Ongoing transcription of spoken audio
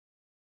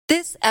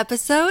This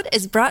episode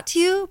is brought to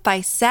you by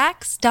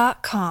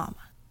Saks.com.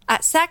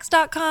 At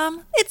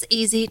Saks.com, it's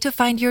easy to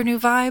find your new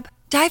vibe.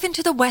 Dive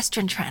into the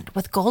Western trend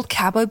with gold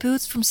cowboy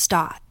boots from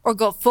Staud, or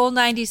go full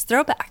 90s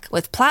throwback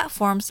with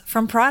platforms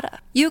from Prada.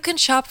 You can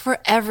shop for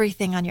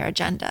everything on your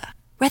agenda,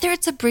 whether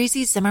it's a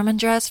breezy Zimmermann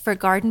dress for a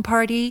garden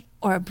party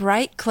or a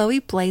bright Chloe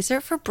blazer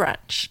for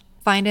brunch.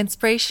 Find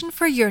inspiration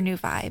for your new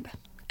vibe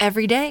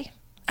every day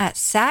at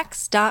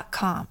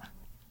Saks.com.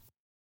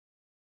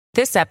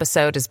 This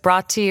episode is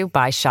brought to you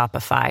by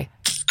Shopify.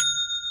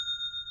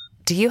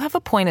 Do you have a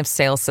point of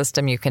sale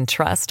system you can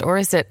trust, or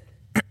is it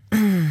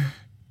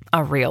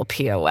a real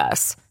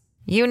POS?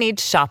 You need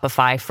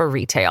Shopify for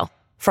retail.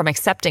 From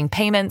accepting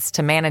payments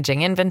to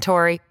managing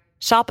inventory,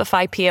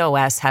 Shopify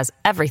POS has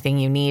everything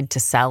you need to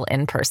sell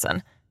in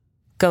person.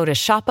 Go to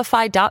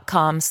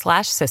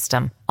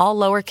shopify.com/system, all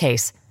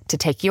lowercase, to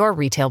take your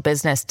retail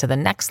business to the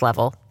next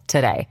level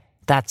today.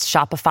 That's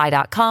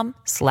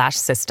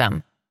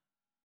shopify.com/system.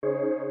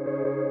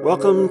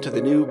 Welcome to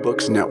the New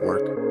Books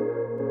Network.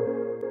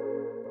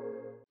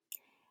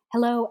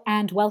 Hello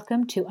and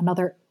welcome to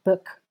another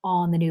book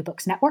on the New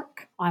Books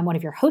Network. I'm one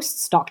of your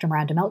hosts, Dr.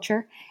 Miranda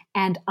Melcher,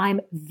 and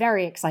I'm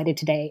very excited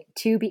today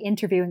to be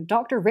interviewing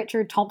Dr.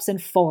 Richard Thompson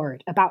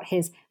Ford about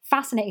his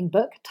fascinating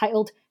book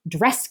titled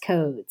Dress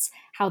Codes: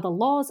 How the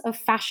Laws of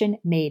Fashion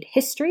Made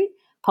History,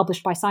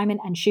 published by Simon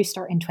 &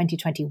 Schuster in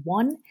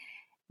 2021.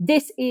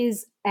 This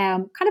is,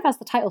 kind of as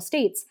the title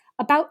states,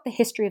 about the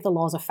history of the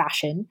laws of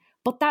fashion,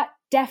 but that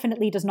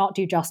definitely does not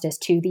do justice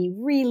to the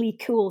really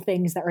cool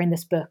things that are in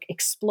this book,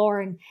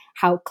 exploring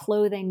how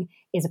clothing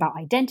is about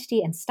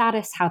identity and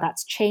status, how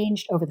that's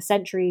changed over the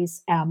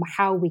centuries,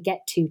 how we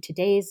get to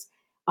today's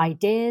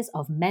ideas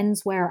of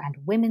menswear and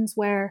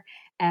womenswear,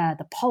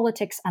 the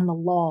politics and the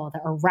law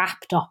that are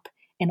wrapped up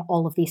in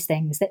all of these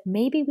things that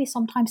maybe we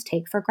sometimes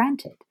take for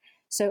granted.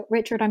 So,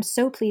 Richard, I'm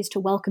so pleased to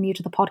welcome you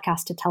to the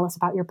podcast to tell us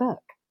about your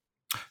book.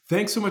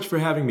 Thanks so much for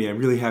having me. I'm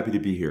really happy to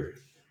be here.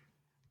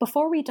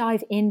 Before we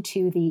dive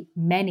into the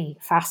many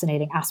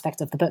fascinating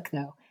aspects of the book,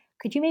 though,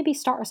 could you maybe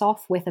start us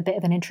off with a bit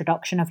of an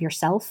introduction of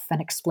yourself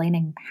and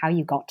explaining how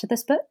you got to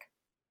this book?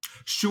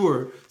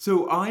 Sure.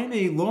 So I'm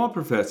a law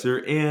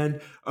professor,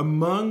 and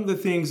among the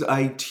things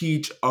I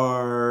teach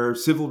are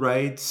civil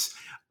rights,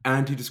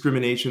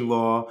 anti-discrimination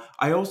law.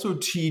 I also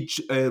teach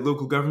a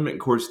local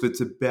government course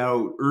that's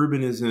about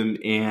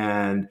urbanism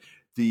and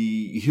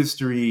the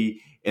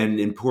history and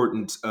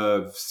importance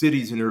of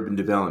cities and urban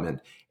development.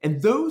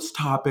 And those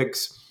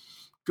topics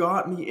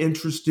got me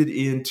interested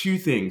in two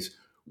things.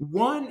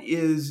 One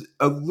is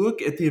a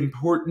look at the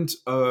importance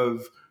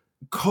of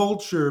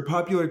culture,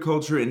 popular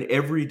culture, in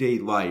everyday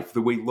life,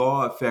 the way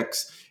law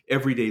affects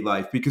everyday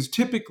life. Because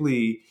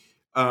typically,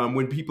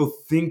 when people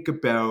think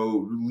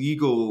about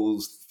legal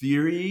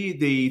theory,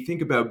 they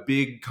think about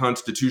big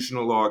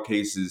constitutional law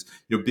cases,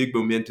 big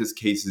momentous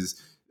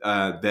cases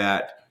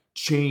that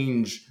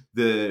change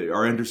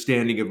our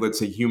understanding of, let's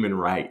say, human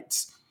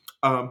rights.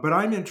 But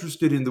I'm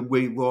interested in the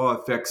way law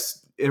affects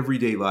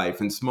everyday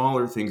life and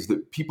smaller things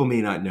that people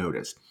may not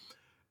notice.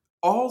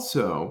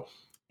 Also,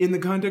 in the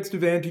context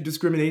of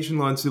anti-discrimination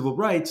law and civil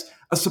rights,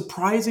 a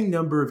surprising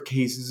number of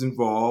cases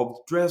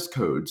involved dress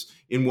codes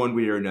in one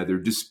way or another,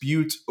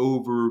 disputes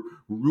over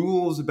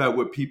rules about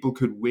what people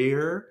could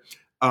wear,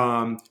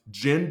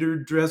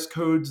 gendered dress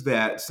codes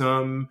that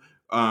some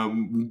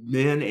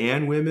men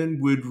and women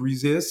would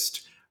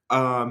resist,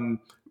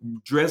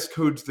 dress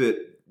codes that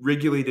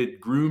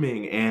regulated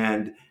grooming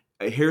and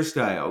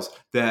hairstyles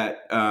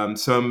that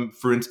some,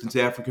 for instance,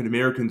 African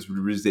Americans would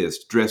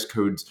resist, dress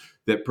codes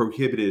that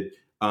prohibited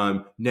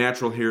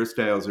natural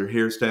hairstyles or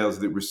hairstyles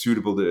that were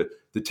suitable to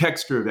the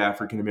texture of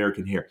African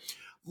American hair.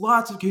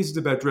 Lots of cases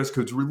about dress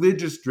codes,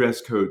 religious dress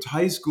codes,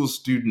 high school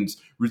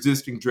students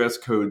resisting dress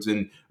codes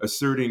and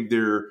asserting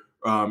their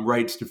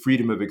rights to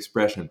freedom of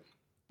expression.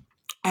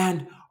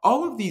 And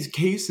all of these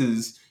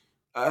cases,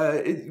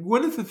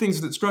 one of the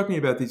things that struck me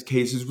about these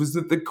cases was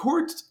that the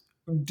courts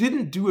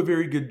didn't do a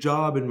very good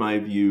job, in my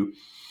view,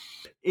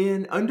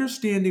 in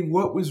understanding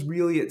what was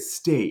really at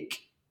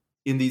stake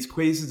in these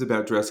cases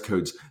about dress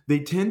codes. They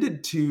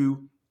tended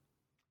to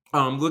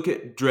look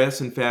at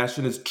dress and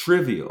fashion as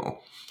trivial.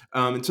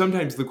 And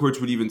sometimes the courts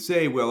would even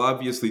say, well,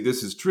 obviously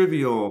this is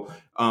trivial,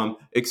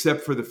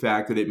 except for the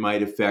fact that it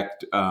might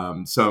affect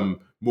some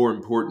more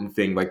important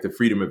thing like the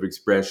freedom of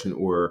expression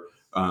or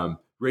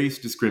race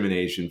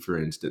discrimination, for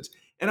instance.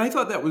 And I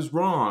thought that was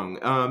wrong,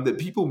 that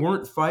people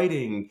weren't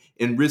fighting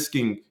and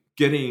risking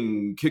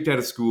getting kicked out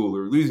of school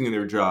or losing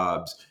their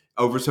jobs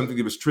over something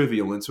that was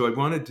trivial. And so I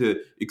wanted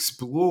to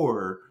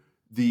explore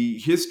the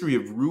history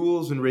of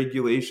rules and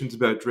regulations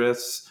about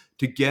dress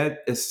to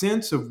get a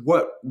sense of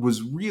what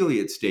was really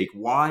at stake,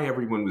 why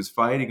everyone was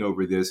fighting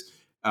over this,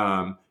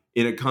 in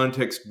a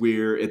context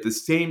where at the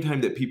same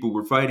time that people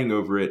were fighting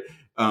over it,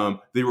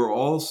 they were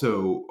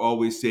also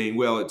always saying,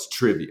 well, it's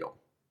trivial.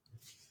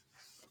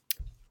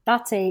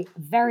 That's a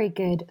very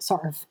good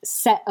sort of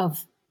set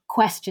of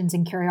questions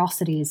and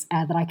curiosities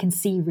that I can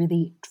see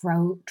really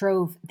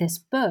drove this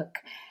book,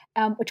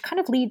 which kind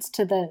of leads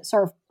to the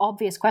sort of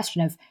obvious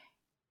question of,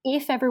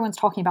 if everyone's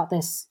talking about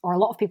this, or a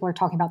lot of people are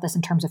talking about this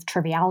in terms of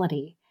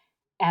triviality,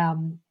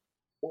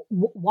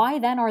 why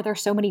then are there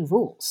so many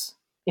rules?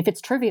 If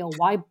it's trivial,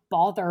 why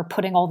bother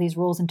putting all these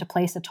rules into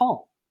place at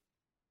all?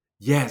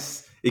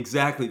 Yes,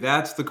 exactly.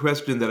 That's the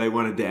question that I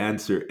wanted to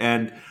answer.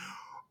 And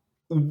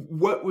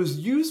what was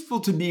useful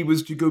to me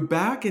was to go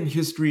back in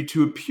history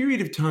to a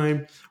period of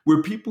time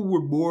where people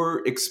were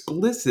more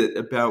explicit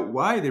about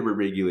why they were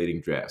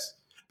regulating dress.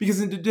 Because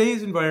in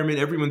today's environment,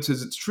 everyone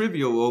says it's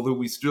trivial, although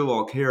we still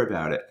all care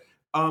about it.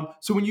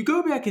 So when you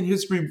go back in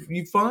history,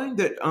 you find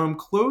that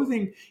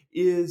clothing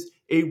is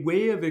a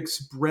way of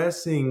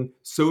expressing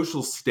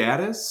social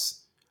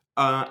status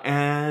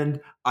and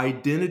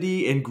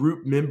identity and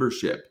group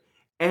membership.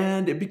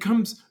 And it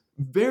becomes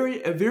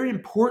a very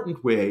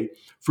important way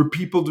for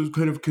people to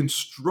kind of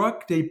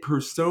construct a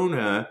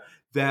persona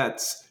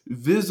that's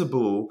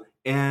visible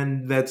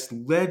and that's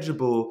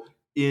legible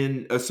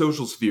in a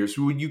social sphere.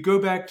 So when you go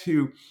back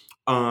to,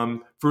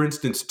 for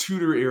instance,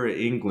 Tudor era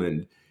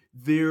England,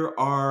 there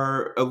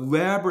are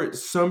elaborate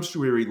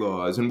sumptuary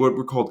laws and what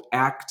were called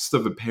acts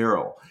of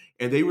apparel.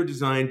 And they were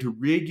designed to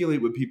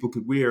regulate what people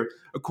could wear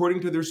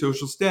according to their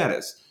social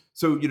status.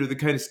 So, the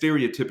kind of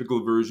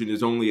stereotypical version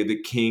is only the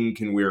king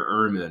can wear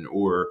ermine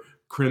or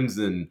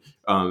crimson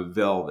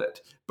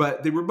velvet.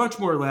 But they were much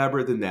more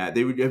elaborate than that.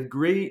 They would have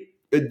great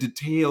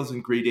details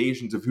and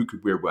gradations of who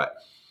could wear what.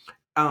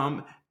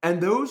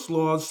 And those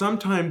laws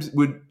sometimes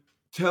would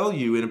tell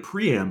you in a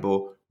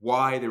preamble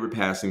why they were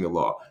passing the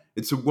law.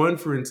 And so one,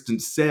 for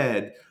instance,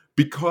 said,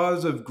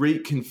 because of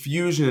great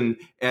confusion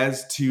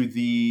as to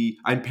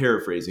I'm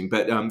paraphrasing,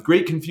 but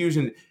great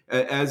confusion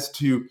as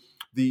to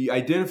the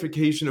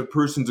identification of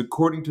persons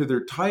according to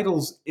their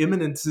titles,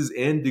 eminences,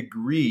 and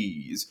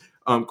degrees,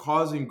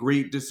 causing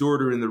great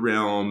disorder in the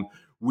realm,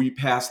 we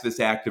passed this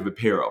act of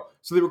apparel.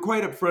 So they were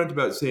quite upfront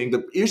about saying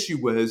the issue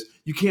was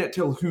you can't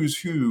tell who's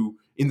who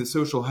in the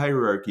social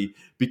hierarchy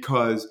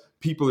because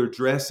people are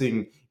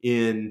dressing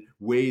in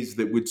ways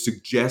that would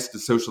suggest a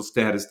social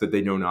status that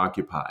they don't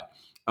occupy.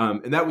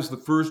 And that was the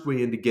first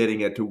way into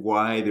getting at to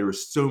why there were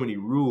so many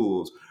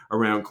rules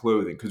around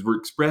clothing, because we're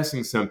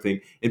expressing something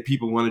and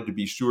people wanted to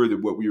be sure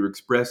that what we were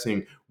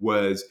expressing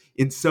was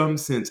in some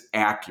sense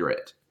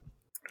accurate.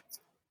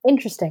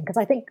 Interesting, because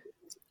I think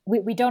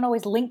we don't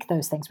always link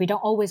those things. We don't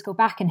always go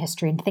back in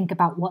history and think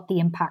about what the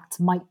impacts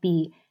might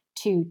be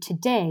to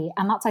today.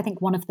 And that's, I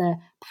think, one of the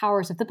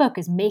powers of the book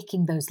is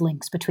making those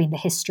links between the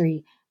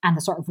history and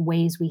the sort of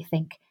ways we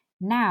think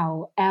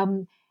now.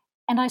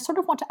 And I sort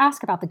of want to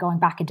ask about the going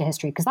back into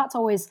history, because that's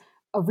always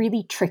a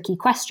really tricky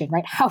question,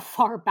 right? How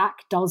far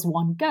back does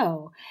one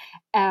go?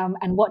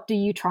 And what do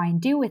you try and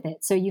do with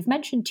it? So you've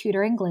mentioned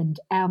Tudor England,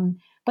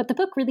 but the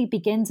book really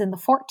begins in the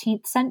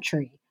 14th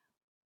century.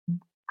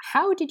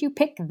 How did you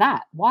pick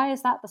that? Why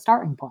is that the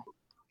starting point?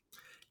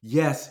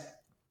 Yes.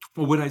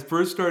 Well, when I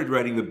first started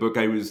writing the book,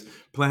 I was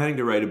planning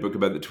to write a book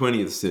about the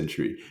 20th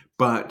century.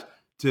 But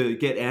to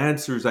get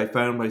answers, I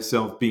found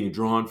myself being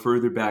drawn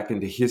further back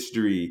into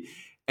history.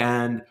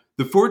 And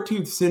the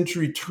 14th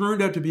century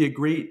turned out to be a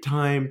great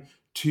time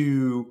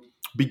to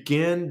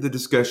begin the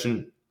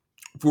discussion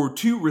for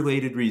two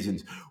related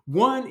reasons.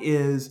 One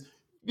is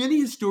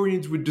many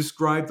historians would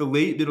describe the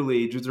late Middle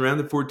Ages around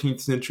the 14th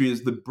century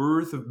as the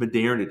birth of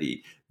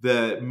modernity,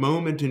 the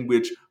moment in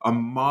which a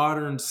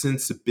modern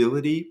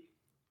sensibility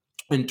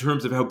in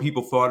terms of how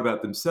people thought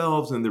about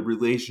themselves and their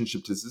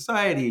relationship to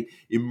society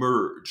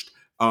emerged,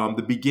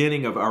 the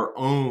beginning of our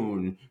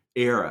own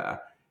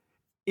era.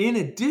 In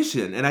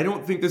addition, and I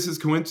don't think this is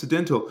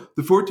coincidental,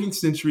 the 14th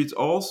century is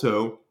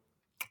also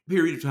a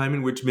period of time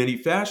in which many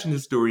fashion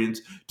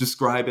historians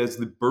describe as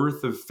the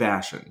birth of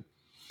fashion.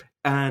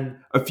 And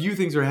a few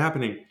things are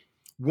happening.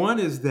 One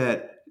is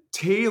that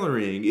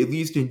tailoring, at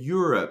least in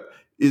Europe,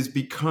 is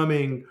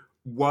becoming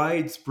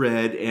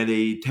widespread and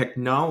a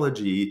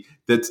technology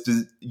that's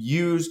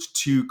used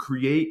to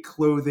create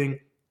clothing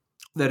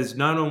that is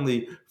not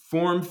only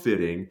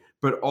form-fitting,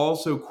 but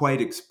also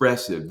quite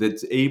expressive,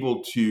 that's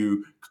able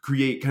to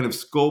create kind of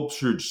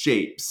sculptured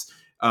shapes.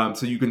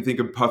 So you can think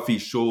of puffy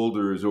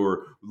shoulders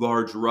or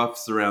large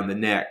ruffs around the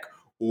neck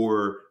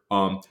or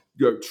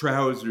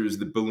trousers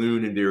that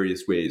balloon in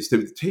various ways.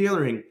 So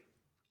tailoring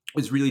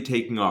is really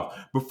taking off.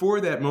 Before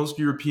that, most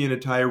European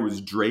attire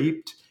was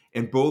draped,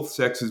 and both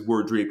sexes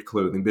wore draped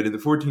clothing. But in the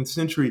 14th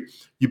century,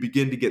 you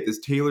begin to get this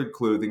tailored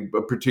clothing,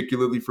 but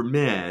particularly for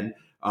men.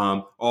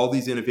 All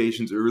these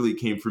innovations early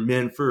came for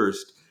men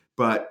first,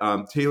 but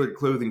tailored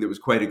clothing that was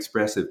quite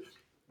expressive.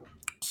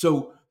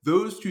 So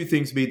those two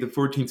things made the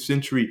 14th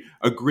century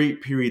a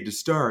great period to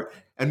start.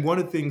 And one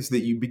of the things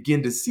that you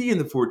begin to see in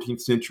the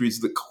 14th century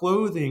is that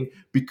clothing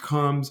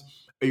becomes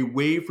a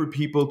way for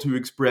people to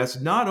express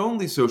not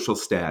only social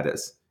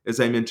status, as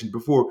I mentioned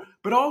before,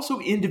 but also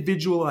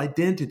individual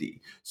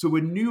identity. So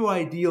a new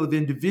ideal of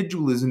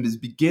individualism is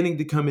beginning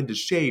to come into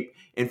shape,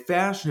 and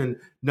fashion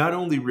not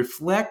only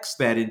reflects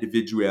that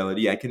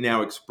individuality, I can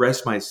now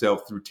express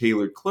myself through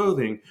tailored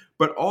clothing,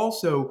 but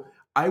also,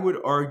 I would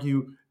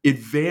argue,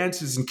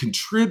 advances and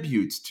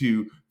contributes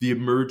to the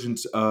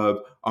emergence of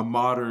a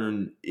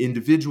modern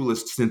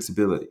individualist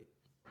sensibility.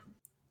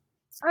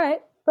 All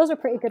right. Those are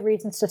pretty good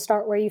reasons to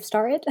start where you've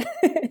started.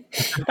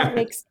 That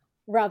makes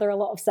rather a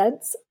lot of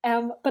sense.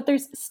 But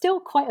there's still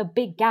quite a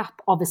big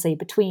gap, obviously,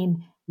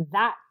 between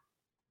that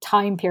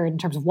time period in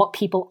terms of what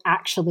people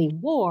actually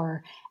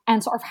wore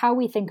and sort of how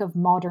we think of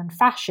modern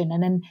fashion.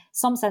 And in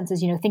some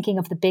senses, thinking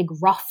of the big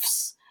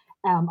ruffs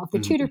of the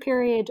Tudor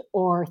period,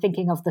 or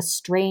thinking of the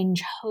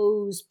strange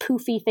hose,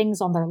 poofy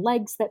things on their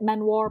legs that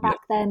men wore back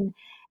then.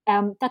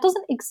 That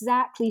doesn't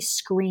exactly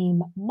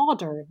scream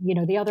modern.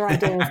 The other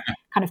idea of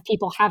kind of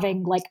people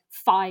having like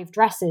 5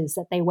 dresses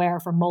that they wear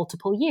for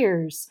multiple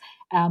years,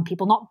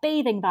 people not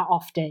bathing that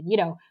often.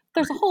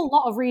 There's a whole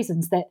lot of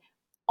reasons that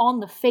on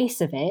the face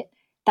of it,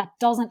 that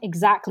doesn't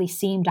exactly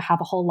seem to have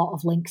a whole lot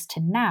of links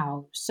to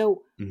now.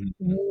 So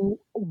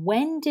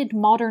when did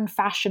modern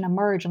fashion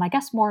emerge? And I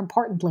guess more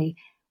importantly,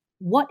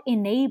 what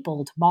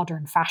enabled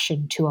modern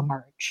fashion to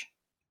emerge?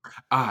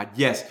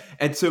 Yes.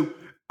 And so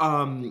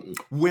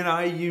when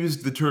I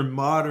used the term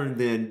modern,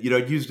 then, I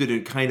used it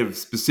in a kind of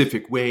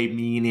specific way,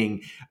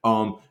 meaning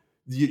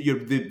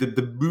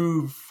the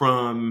move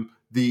from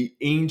the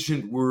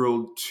ancient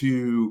world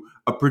to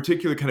a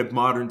particular kind of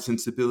modern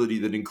sensibility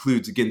that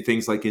includes, again,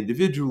 things like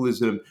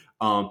individualism,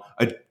 a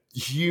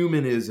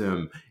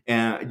humanism,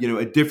 and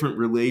a different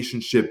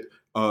relationship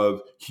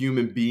of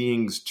human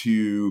beings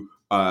to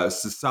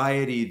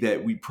society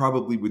that we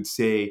probably would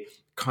say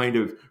kind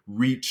of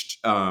reached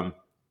a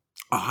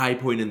high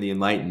point in the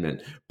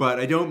Enlightenment. But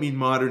I don't mean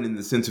modern in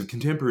the sense of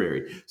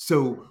contemporary.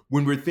 So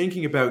when we're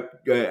thinking about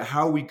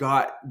how we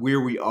got where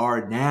we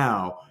are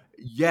now,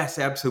 yes,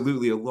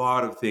 absolutely, a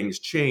lot of things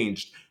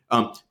changed.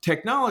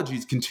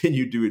 Technologies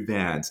continued to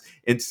advance.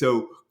 And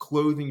so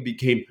clothing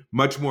became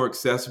much more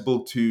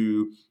accessible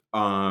to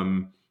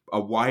a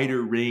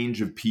wider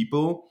range of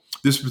people.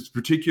 This was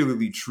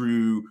particularly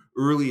true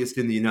earliest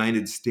in the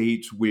United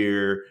States,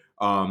 where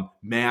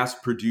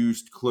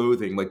mass-produced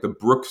clothing, like the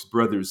Brooks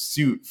Brothers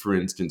suit, for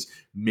instance,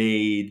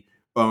 made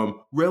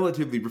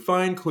relatively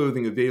refined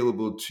clothing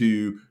available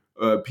to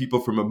people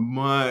from a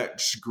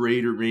much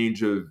greater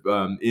range of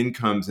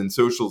incomes and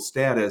social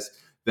status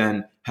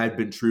than had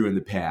been true in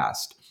the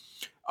past.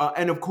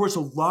 And of course,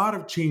 a lot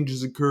of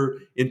changes occur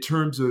in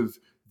terms of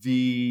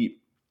the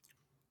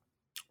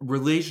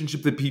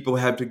relationship that people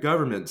have to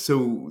government.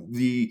 So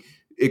the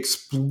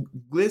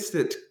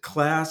explicit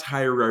class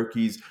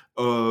hierarchies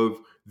of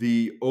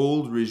the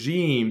old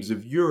regimes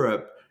of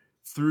Europe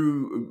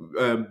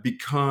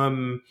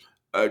become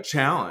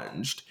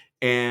challenged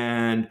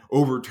and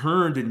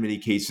overturned in many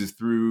cases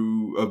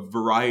through a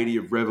variety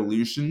of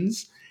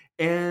revolutions.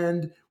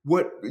 And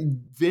what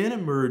then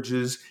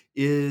emerges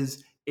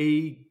is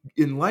a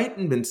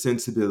Enlightenment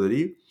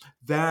sensibility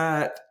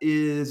that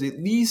is at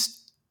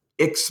least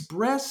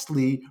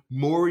expressly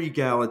more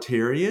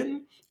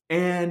egalitarian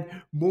and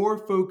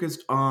more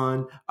focused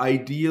on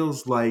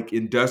ideals like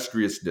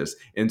industriousness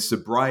and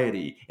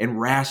sobriety and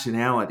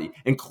rationality.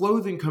 And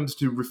clothing comes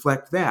to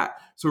reflect that.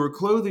 So our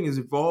clothing is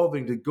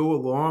evolving to go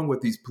along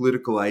with these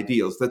political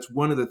ideals. That's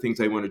one of the things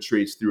I want to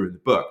trace through in the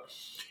book.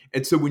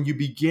 And so when you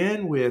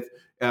begin with,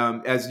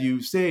 as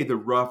you say, the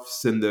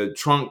ruffs and the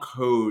trunk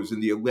hose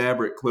and the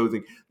elaborate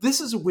clothing, this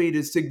is a way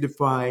to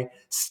signify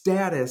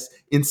status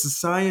in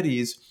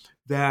societies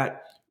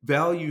that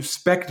value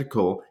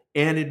spectacle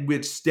and in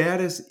which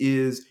status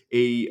is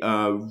a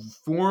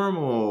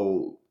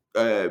formal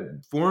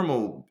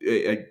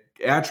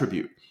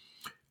attribute.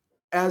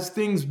 As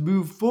things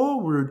move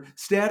forward,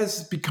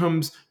 status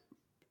becomes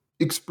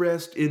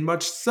expressed in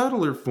much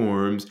subtler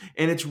forms,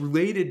 and it's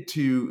related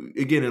to,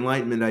 again,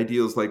 Enlightenment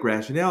ideals like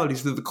rationality.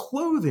 So the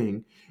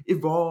clothing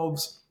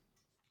evolves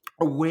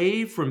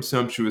away from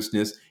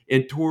sumptuousness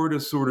and toward a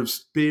sort of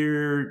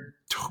spare,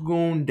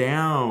 toned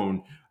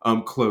down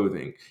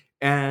clothing.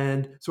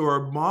 And so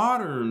our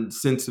modern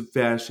sense of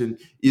fashion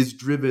is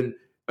driven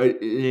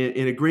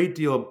in a great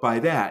deal by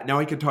that. Now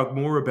I could talk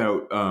more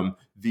about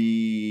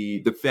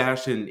the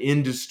fashion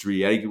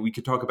industry. We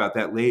could talk about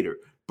that later.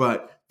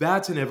 But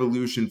that's an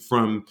evolution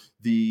from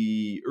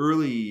the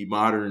early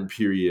modern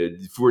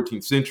period,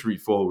 14th century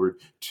forward,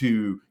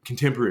 to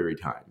contemporary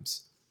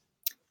times.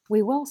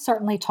 We will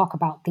certainly talk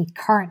about the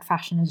current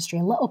fashion industry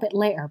a little bit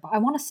later, but I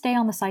want to stay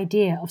on this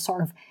idea of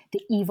sort of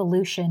the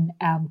evolution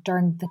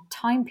during the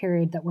time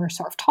period that we're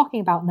sort of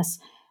talking about in this,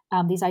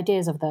 these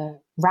ideas of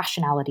the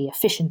rationality,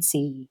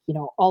 efficiency,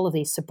 all of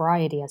these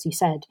sobriety, as you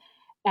said,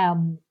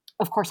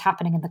 of course,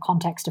 happening in the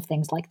context of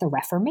things like the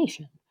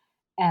Reformation,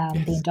 yes,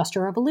 the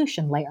Industrial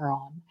Revolution later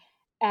on.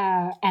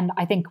 And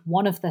I think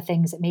one of the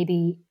things that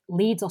maybe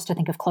leads us to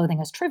think of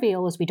clothing as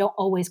trivial is we don't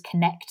always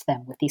connect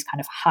them with these kind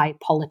of high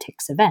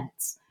politics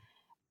events.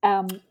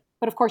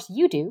 But of course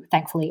you do,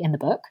 thankfully, in the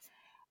book.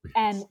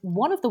 And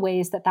one of the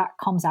ways that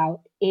comes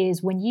out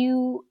is when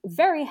you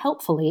very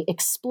helpfully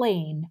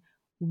explain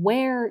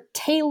where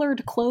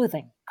tailored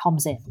clothing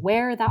comes in,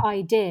 where that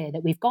idea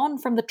that we've gone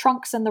from the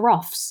trunks and the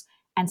ruffs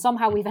and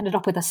somehow we've ended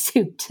up with a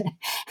suit.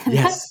 And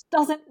yes, that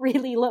doesn't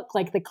really look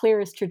like the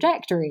clearest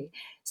trajectory.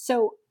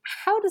 So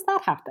how does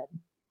that happen?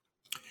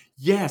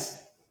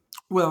 Yes.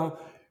 Well,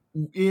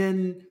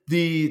 in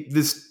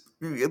this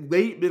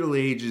late Middle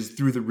Ages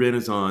through the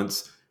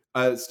Renaissance,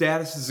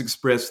 status is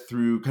expressed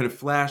through kind of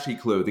flashy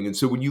clothing. And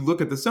so when you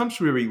look at the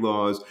sumptuary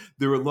laws,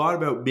 they're a lot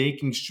about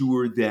making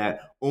sure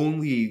that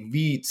only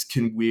elites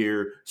can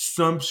wear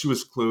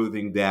sumptuous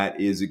clothing that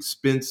is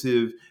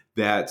expensive,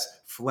 that's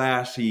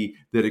flashy,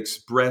 that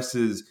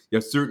expresses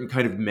a certain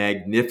kind of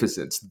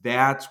magnificence.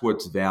 That's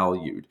what's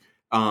valued.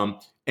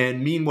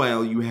 And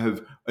meanwhile, you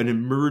have an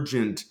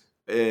emergent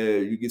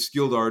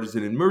skilled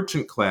artisan and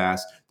merchant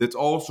class that's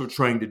also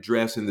trying to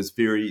dress in this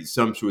very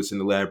sumptuous and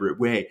elaborate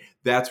way.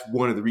 That's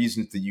one of the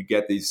reasons that you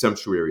get these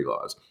sumptuary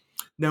laws.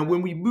 Now,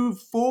 when we move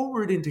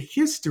forward into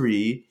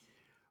history,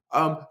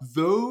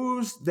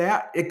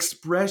 that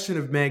expression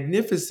of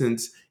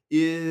magnificence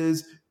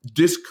is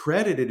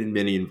discredited in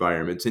many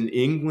environments. In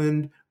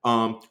England,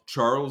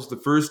 Charles I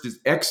is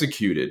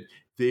executed.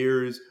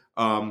 There's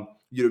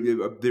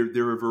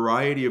there are a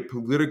variety of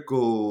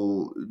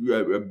political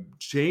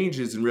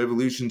changes and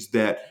revolutions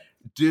that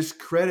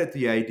discredit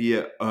the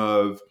idea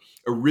of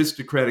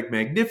aristocratic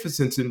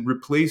magnificence and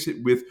replace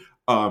it with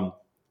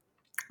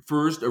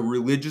first a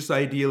religious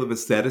ideal of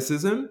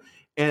asceticism,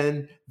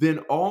 and then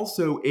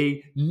also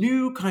a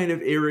new kind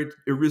of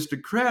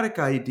aristocratic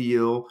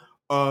ideal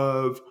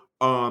of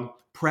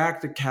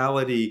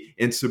practicality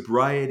and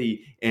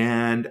sobriety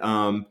and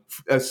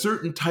a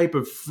certain type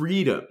of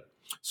freedom.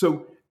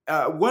 So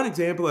one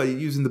example I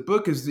use in the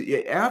book is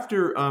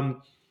after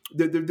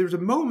there's a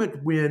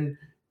moment when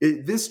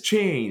this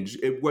change,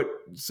 what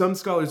some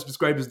scholars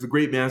describe as the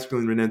Great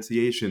Masculine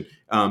Renunciation,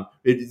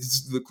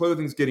 the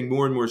clothing's getting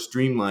more and more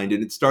streamlined,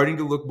 and it's starting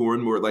to look more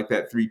and more like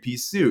that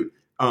three-piece suit.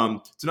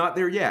 It's not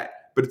there yet,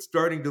 but it's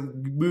starting to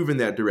move in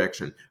that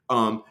direction.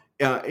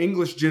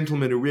 English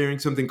gentlemen are wearing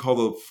something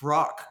called a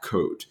frock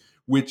coat,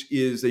 which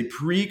is a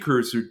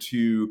precursor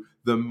to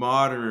the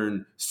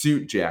modern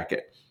suit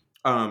jacket.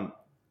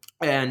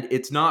 And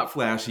it's not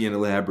flashy and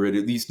elaborate,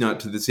 at least not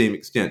to the same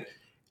extent.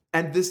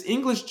 And this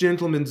English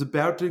gentleman's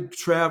about to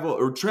travel,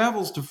 or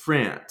travels to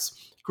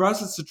France,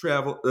 crosses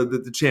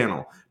the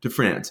Channel to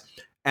France.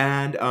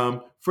 And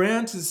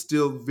France is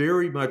still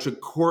very much a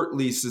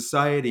courtly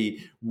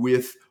society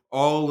with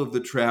all of the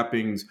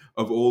trappings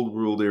of old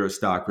world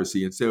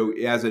aristocracy. And so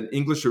as an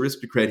English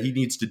aristocrat, he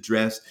needs to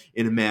dress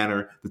in a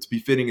manner that's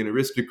befitting an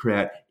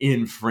aristocrat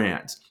in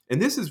France.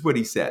 And this is what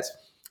he says.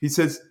 He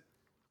says,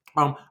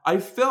 I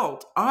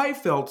felt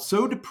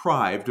so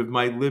deprived of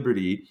my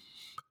liberty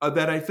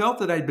that I felt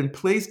that I'd been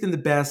placed in the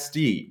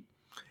Bastille,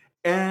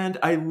 and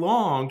I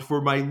longed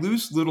for my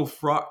loose little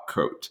frock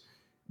coat,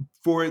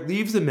 for it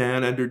leaves a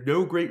man under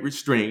no great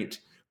restraint,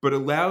 but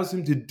allows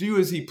him to do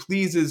as he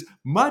pleases,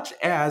 much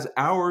as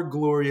our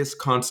glorious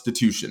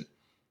Constitution.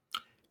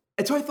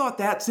 And so I thought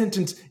that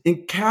sentence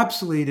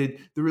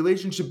encapsulated the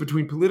relationship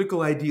between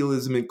political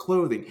idealism and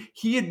clothing.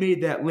 He had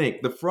made that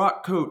link. The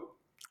frock coat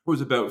was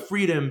about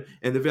freedom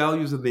and the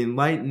values of the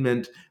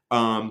Enlightenment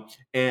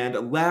and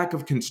a lack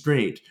of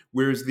constraint,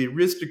 whereas the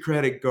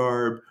aristocratic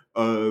garb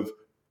of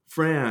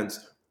France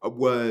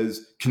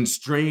was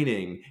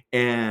constraining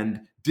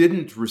and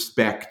didn't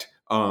respect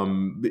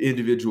the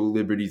individual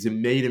liberties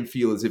and made him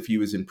feel as if he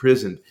was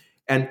imprisoned.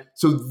 And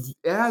so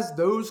as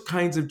those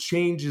kinds of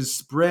changes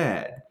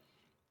spread,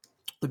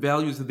 the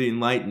values of the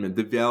Enlightenment,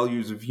 the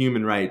values of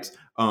human rights,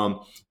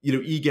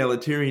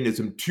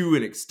 egalitarianism to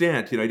an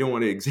extent, I don't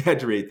want to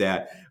exaggerate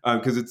that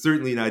because it's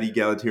certainly not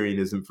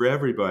egalitarianism for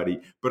everybody,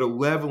 but a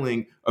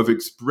leveling of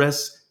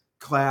express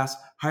class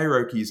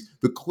hierarchies,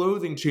 the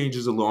clothing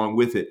changes along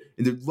with it.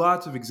 And there's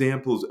lots of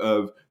examples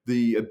of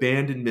the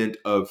abandonment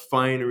of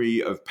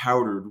finery, of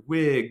powdered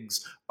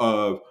wigs,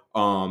 of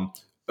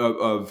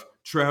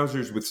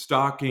trousers with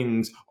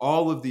stockings.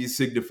 All of these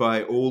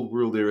signify old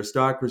world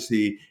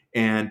aristocracy,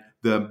 and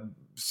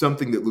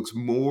something that looks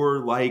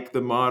more like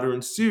the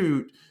modern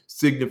suit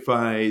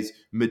signifies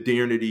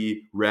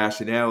modernity,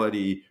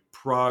 rationality,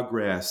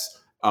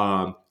 progress,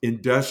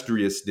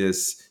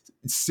 industriousness,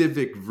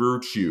 civic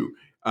virtue.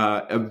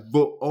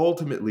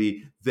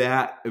 Ultimately,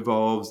 that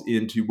evolves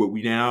into what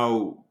we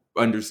now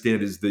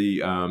understand as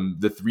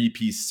the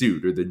three-piece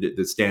suit, or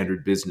the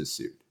standard business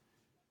suit.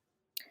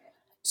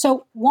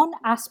 So one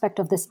aspect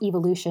of this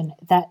evolution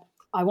that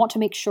I want to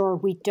make sure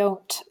we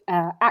don't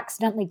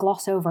accidentally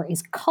gloss over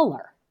is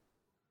color.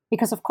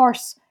 Because, of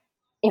course,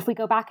 if we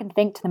go back and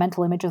think to the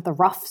mental image of the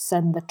ruffs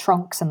and the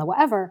trunks and the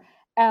whatever,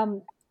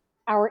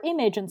 our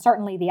image, and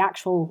certainly the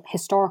actual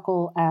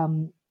historical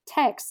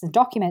texts and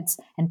documents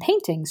and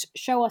paintings,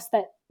 show us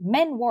that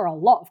men wore a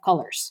lot of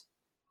colors.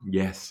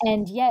 Yes.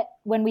 And yet,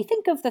 when we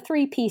think of the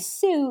three-piece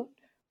suit,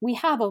 we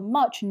have a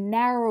much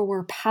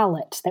narrower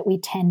palette that we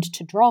tend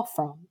to draw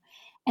from.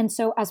 And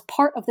so as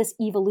part of this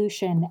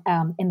evolution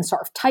in the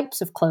sort of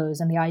types of clothes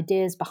and the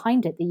ideas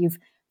behind it that you've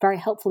very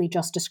helpfully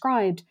just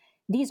described,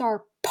 these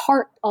are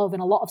part of, in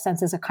a lot of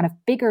senses, a kind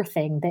of bigger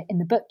thing that in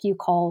the book you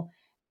call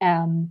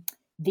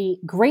the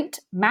Great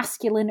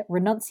Masculine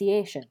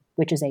Renunciation,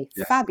 which is a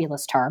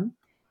fabulous term.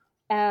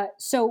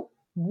 So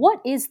what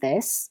is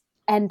this?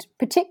 And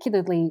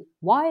particularly,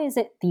 why is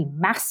it the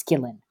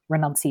masculine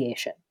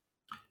renunciation?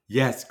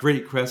 Yes,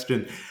 great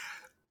question.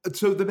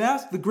 So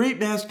the great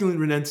masculine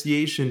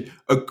renunciation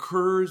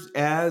occurs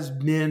as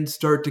men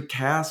start to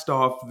cast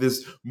off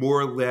this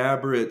more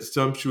elaborate,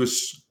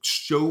 sumptuous,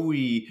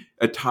 showy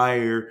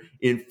attire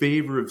in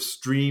favor of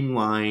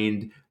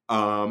streamlined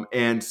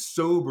and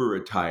sober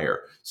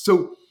attire.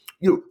 So,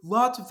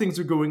 lots of things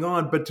are going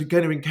on, but to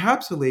kind of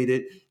encapsulate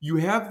it, you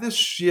have this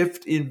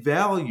shift in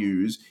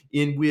values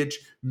in which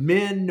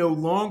men no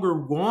longer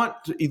want,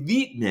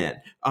 elite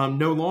men,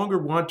 no longer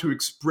want to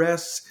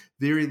express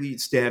their elite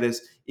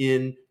status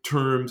in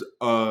terms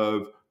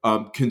of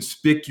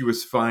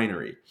conspicuous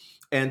finery.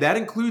 And that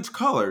includes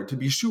color, to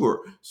be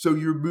sure. So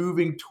you're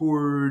moving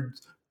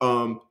towards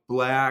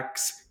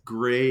blacks,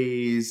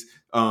 grays,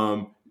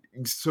 a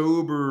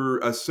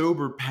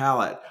sober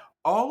palette.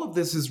 All of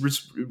this is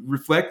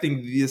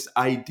reflecting this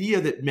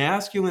idea that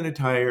masculine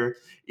attire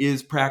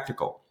is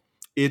practical.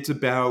 It's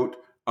about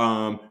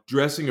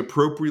dressing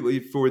appropriately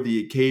for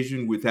the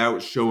occasion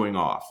without showing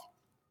off.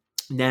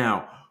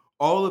 Now,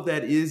 all of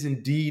that is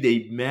indeed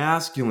a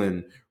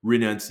masculine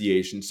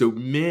renunciation. So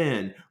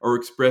men are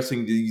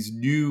expressing these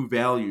new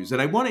values. And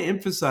I want to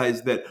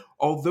emphasize that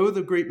although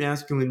the great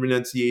masculine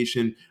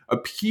renunciation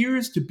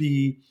appears to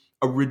be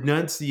a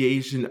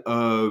renunciation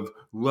of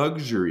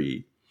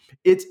luxury,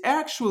 it's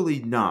actually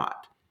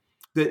not.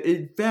 That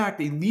in fact,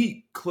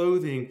 elite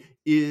clothing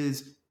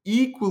is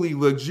equally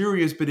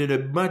luxurious, but in a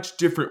much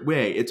different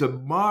way. It's a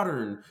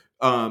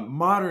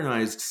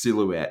modernized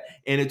silhouette,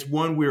 and it's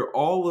one where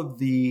all of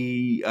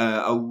the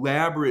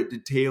elaborate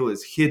detail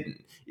is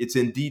hidden. It's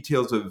in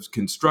details of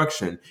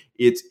construction.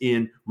 It's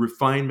in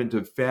refinement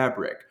of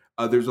fabric.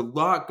 There's a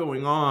lot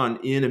going on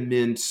in a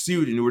men's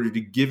suit in order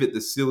to give it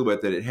the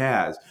silhouette that it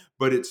has,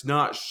 but it's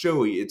not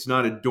showy. It's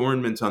not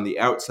adornments on the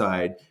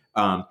outside.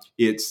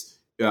 It's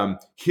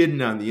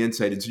hidden on the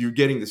inside. And so you're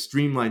getting the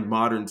streamlined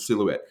modern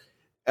silhouette.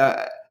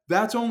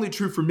 That's only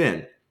true for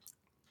men.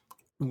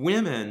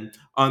 Women,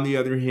 on the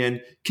other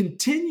hand,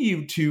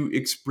 continue to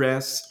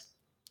express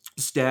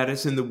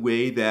status in the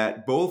way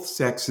that both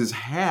sexes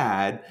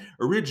had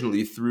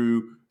originally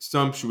through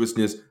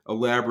sumptuousness,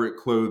 elaborate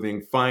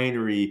clothing,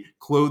 finery,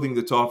 clothing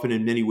that's often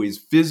in many ways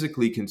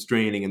physically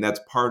constraining, and that's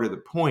part of the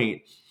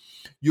point.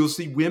 You'll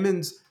see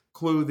women's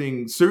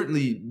clothing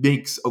certainly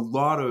makes a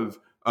lot of,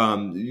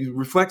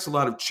 reflects a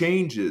lot of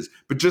changes.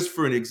 But just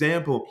for an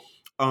example,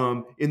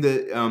 in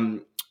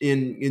the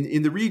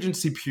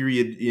Regency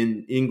period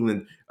in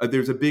England,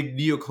 there's a big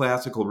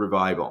neoclassical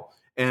revival.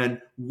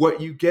 And what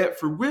you get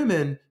for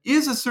women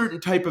is a certain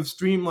type of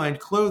streamlined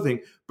clothing,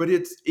 but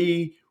it's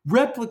a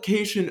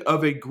replication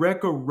of a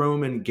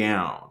Greco-Roman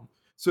gown.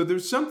 So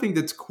there's something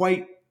that's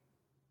quite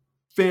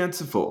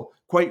fanciful,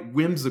 quite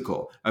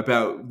whimsical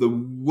about the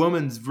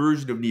woman's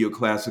version of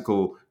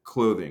neoclassical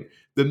clothing.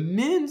 The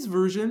men's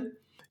version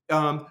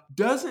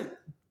doesn't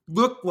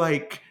look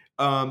like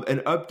an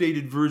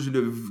updated version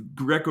of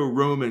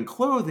Greco-Roman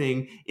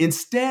clothing.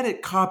 Instead,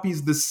 it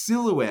copies the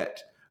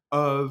silhouette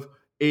of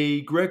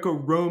a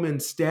Greco-Roman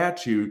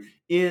statue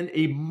in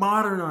a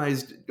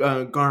modernized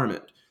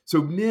garment.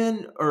 So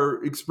men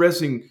are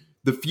expressing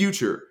the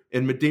future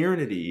and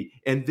modernity,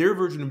 and their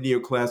version of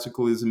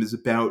neoclassicalism is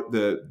about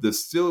the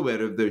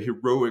silhouette of the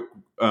heroic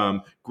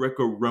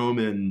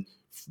Greco-Roman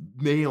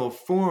male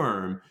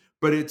form,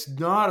 but it's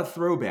not a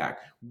throwback.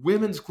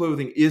 Women's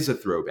clothing is a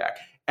throwback.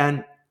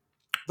 And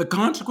the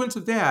consequence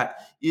of that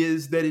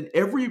is that in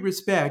every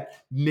respect,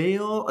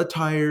 male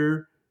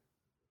attire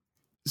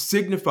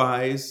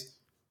signifies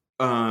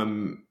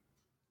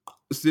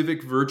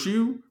civic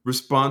virtue,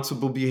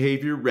 responsible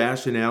behavior,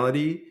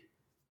 rationality,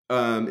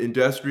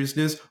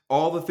 industriousness,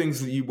 all the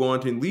things that you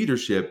want in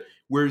leadership,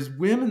 whereas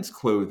women's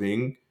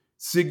clothing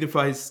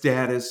signifies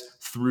status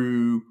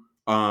through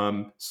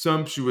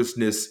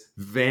sumptuousness,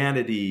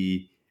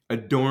 vanity,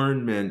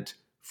 adornment,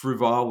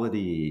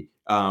 frivolity,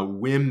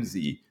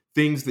 whimsy,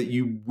 things that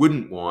you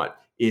wouldn't want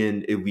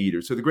in a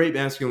leader. So the great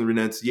masculine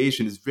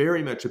renunciation is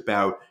very much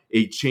about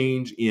a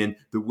change in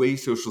the way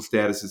social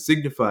status is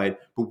signified.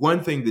 But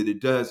one thing that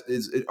it does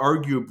is it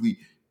arguably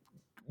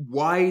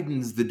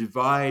widens the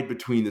divide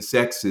between the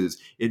sexes.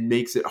 It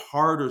makes it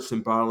harder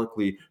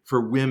symbolically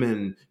for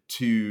women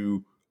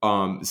to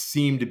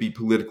seem to be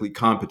politically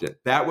competent.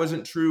 That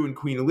wasn't true in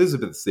Queen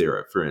Elizabeth's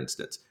era, for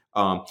instance,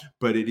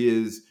 but it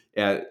is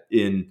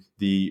in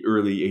the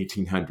early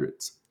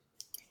 1800s.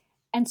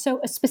 And so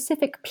a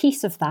specific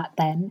piece of that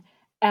then,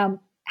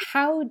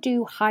 how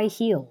do high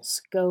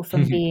heels go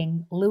from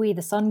being Louis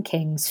the Sun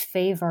King's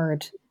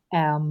favored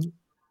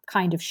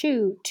kind of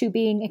shoe to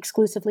being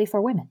exclusively for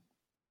women?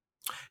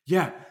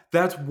 Yeah,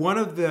 that's one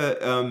of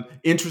the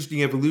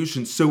interesting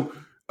evolutions. So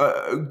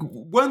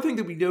one thing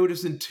that we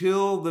notice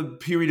until the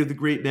period of the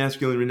great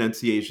masculine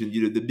renunciation,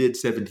 the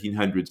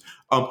mid-1700s,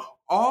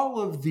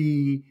 all of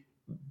the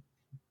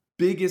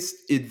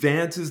biggest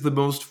advances, the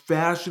most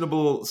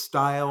fashionable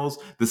styles,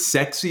 the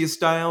sexiest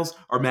styles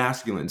are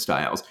masculine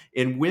styles.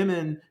 And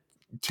women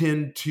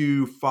tend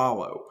to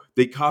follow.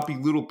 They copy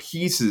little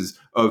pieces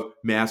of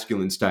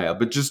masculine style.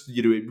 But just,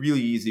 a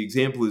really easy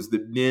example is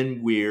that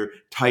men wear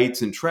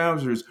tights and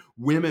trousers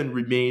women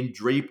remained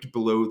draped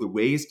below the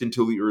waist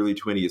until the early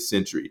 20th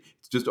century.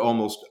 It's just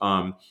almost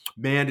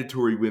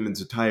mandatory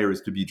women's attire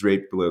is to be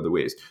draped below the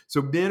waist.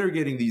 So men are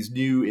getting these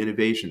new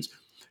innovations.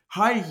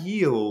 High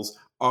heels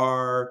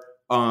are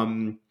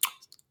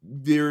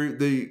they're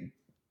the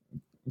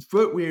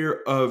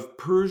footwear of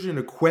Persian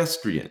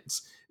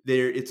equestrians.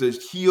 It's a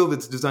heel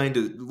that's designed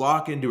to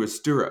lock into a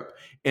stirrup.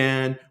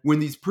 And when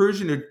these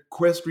Persian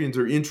equestrians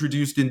are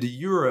introduced into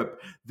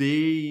Europe,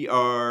 they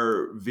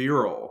are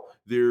virile.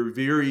 They're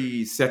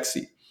very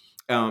sexy.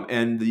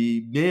 And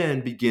the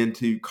men begin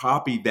to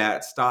copy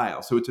that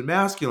style. So it's a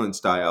masculine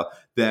style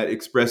that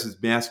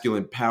expresses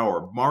masculine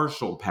power,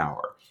 martial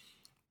power.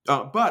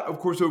 But, of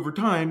course, over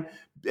time,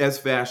 as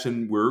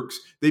fashion works,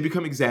 they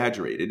become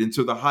exaggerated. And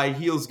so the high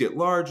heels get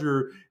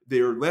larger,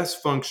 they're less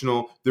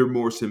functional, they're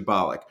more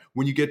symbolic.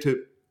 When you get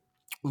to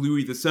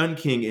Louis the Sun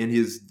King and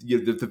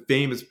the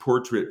famous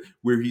portrait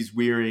where he's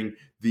wearing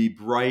the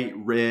bright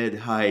red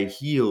high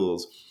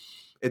heels,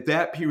 at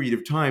that period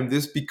of time,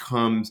 this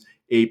becomes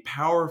a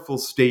powerful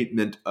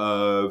statement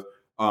of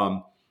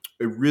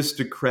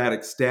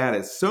aristocratic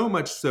status, so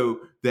much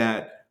so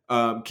that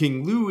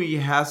King Louis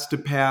has to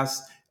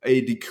pass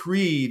a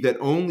decree that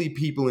only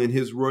people in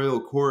his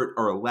royal court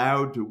are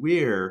allowed to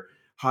wear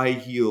high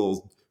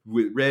heels,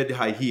 with red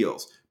high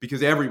heels,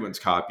 because everyone's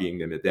copying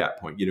them at that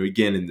point,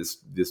 again, in this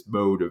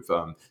mode of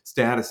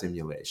status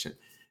emulation.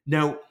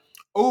 Now,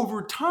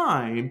 over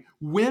time,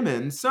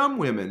 some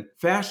women,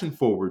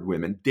 fashion-forward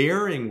women,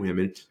 daring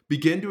women,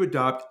 begin to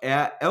adopt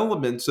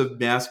elements of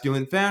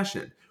masculine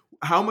fashion.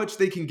 How much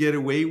they can get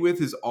away with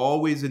is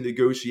always a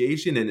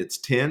negotiation, and it's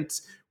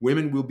tense.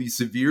 Women will be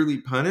severely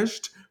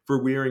punished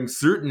for wearing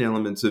certain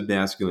elements of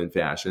masculine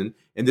fashion,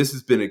 and this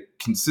has been a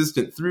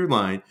consistent through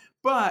line.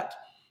 But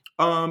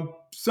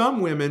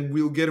some women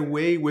will get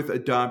away with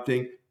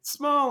adopting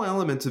small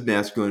elements of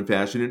masculine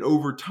fashion, and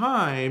over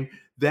time,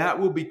 that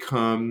will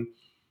become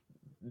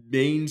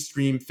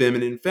mainstream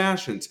feminine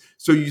fashions.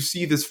 So you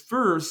see this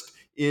first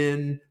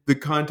in the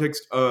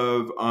context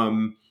of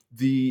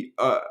the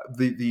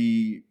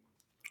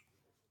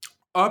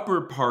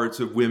upper parts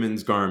of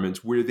women's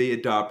garments, where they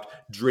adopt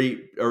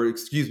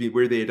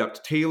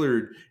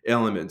tailored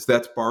elements.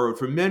 That's borrowed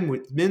from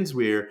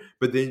menswear,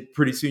 but then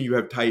pretty soon you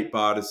have tight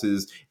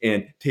bodices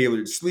and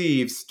tailored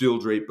sleeves still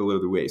draped below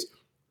the waist.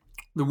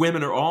 The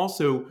women are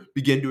also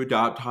begin to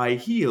adopt high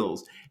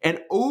heels, and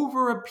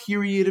over a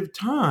period of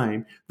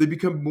time, they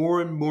become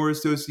more and more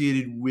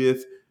associated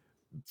with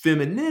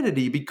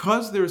femininity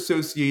because they're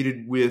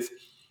associated with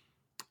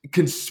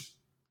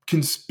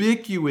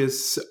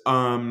conspicuous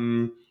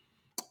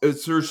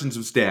assertions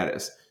of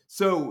status.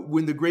 So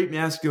when the great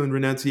masculine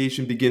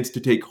renunciation begins to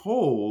take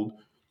hold,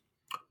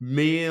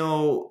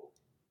 male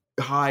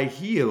high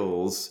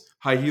heels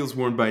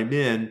worn by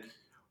men,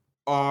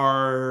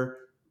 are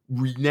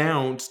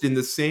renounced in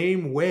the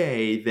same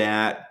way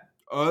that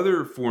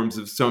other forms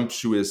of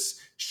sumptuous,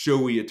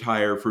 showy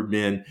attire for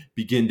men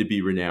begin to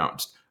be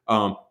renounced.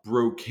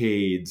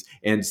 Brocades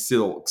and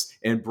silks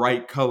and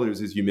bright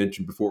colors, as you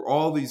mentioned before,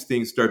 all these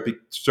things start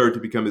to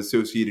become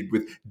associated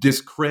with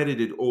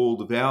discredited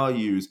old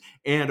values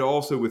and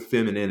also with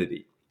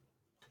femininity.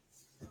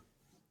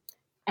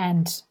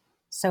 And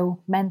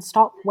so men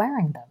stop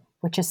wearing them,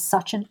 which is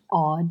such an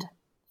odd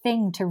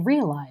thing to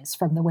realize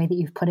from the way that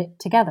you've put it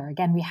together.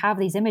 Again, we have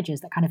these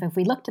images that kind of, if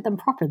we looked at them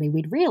properly,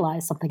 we'd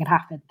realize something had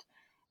happened.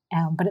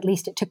 But at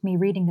least it took me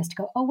reading this to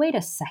go, oh, wait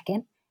a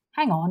second.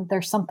 Hang on,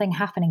 there's something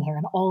happening here.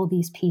 And all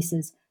these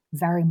pieces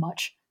very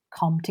much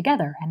come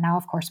together. And now,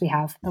 of course, we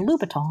have the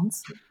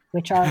Louboutins,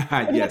 which are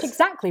pretty much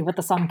exactly what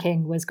the Sun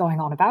King was going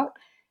on about,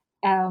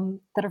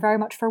 that are very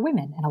much for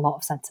women in a lot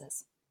of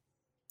senses.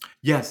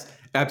 Yes,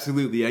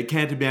 absolutely. I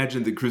can't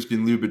imagine that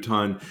Christian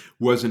Louboutin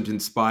wasn't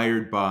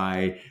inspired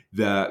by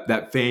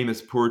that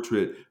famous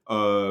portrait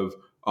of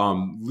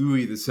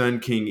Louis the Sun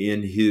King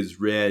in his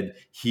red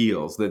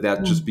heels.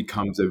 That just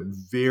becomes a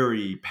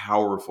very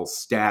powerful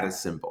status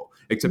symbol.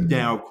 Except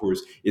now, of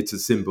course, it's a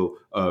symbol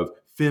of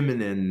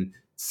feminine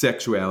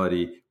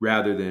sexuality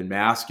rather than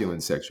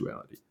masculine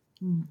sexuality.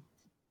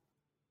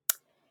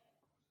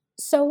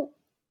 So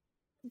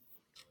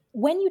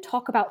when you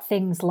talk about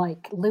things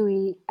like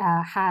Louis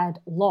had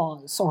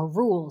laws or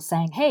rules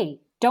saying, hey,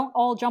 don't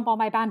all jump on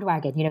my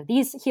bandwagon.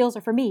 These heels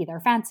are for me. They're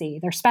fancy.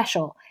 They're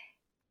special.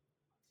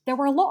 There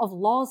were a lot of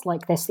laws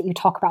like this that you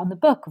talk about in the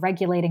book,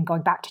 regulating,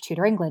 going back to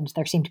Tudor England.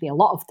 There seemed to be a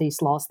lot of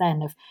these laws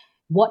then of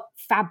what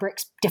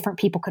fabrics different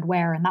people could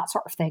wear and that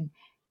sort of thing.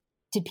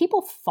 Did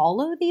people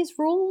follow these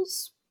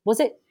rules?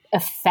 Was it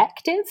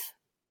effective?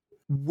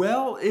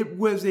 Well, it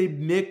was a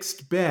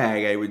mixed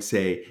bag, I would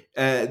say.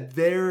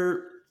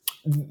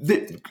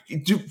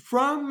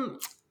 From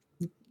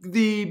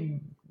the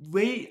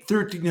late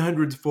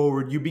 1300s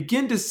forward, you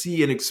begin to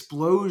see an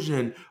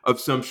explosion of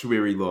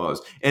sumptuary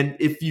laws. And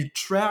if you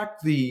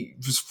track the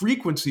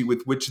frequency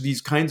with which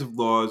these kinds of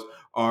laws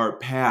are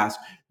passed,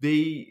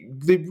 they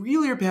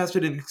really are passed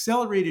at an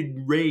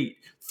accelerated rate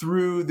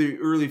through the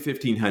early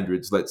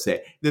 1500s, let's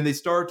say. Then they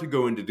start to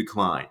go into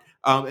decline.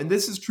 And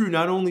this is true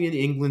not only in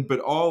England, but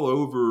all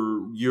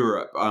over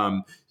Europe,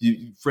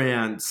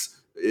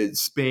 France,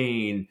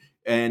 Spain,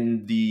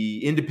 and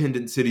the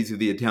independent cities of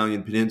the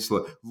Italian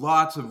peninsula.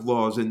 Lots of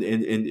laws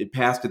and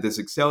passed at this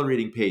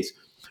accelerating pace.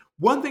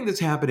 One thing that's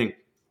happening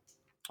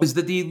is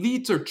that the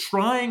elites are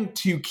trying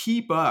to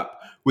keep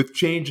up with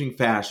changing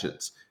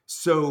fashions.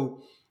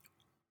 So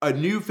a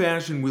new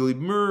fashion will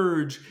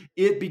emerge.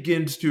 It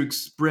begins to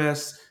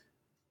express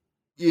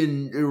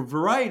in a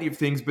variety of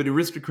things, but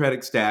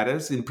aristocratic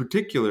status in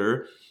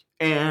particular,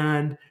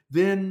 and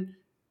then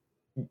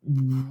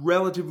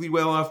relatively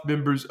well-off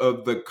members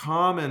of the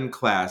common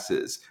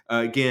classes,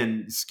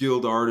 again,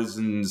 skilled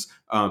artisans,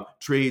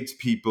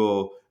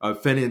 tradespeople,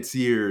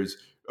 financiers,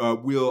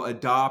 will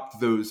adopt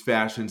those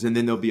fashions, and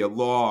then there'll be a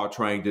law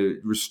trying to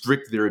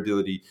restrict their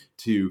ability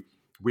to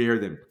wear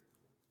them.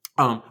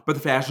 But the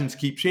fashions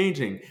keep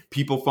changing.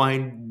 People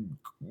find,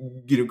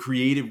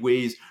 creative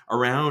ways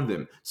around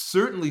them.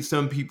 Certainly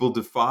some people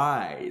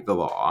defy the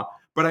law,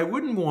 but I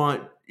wouldn't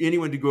want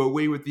anyone to go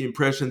away with the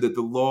impression that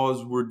the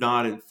laws were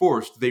not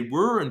enforced. They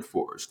were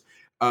enforced.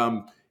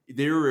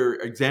 There are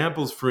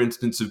examples, for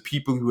instance, of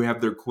people who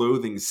have their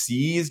clothing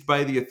seized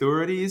by the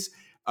authorities.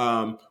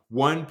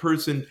 One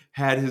person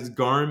had his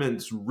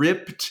garments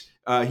ripped.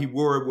 He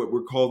wore what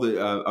were called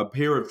a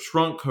pair of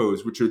trunk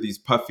hose, which are these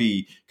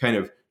puffy kind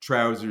of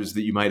trousers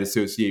that you might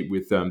associate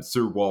with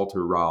Sir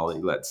Walter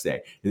Raleigh, let's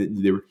say.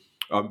 They were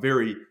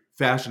very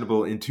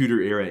fashionable in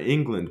Tudor era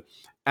England.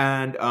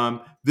 And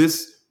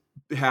this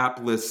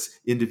hapless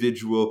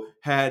individual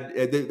had,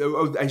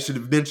 I should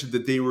have mentioned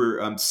that they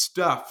were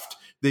stuffed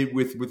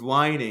with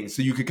lining,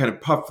 so you could kind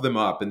of puff them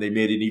up, and they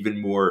made an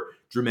even more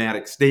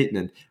dramatic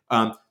statement.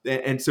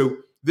 And so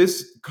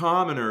this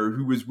commoner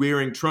who was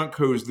wearing trunk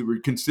hose that were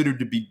considered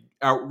to be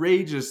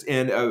outrageous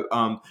and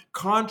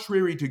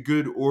contrary to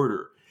good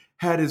order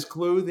had his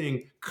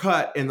clothing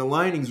cut and the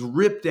linings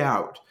ripped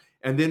out.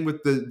 And then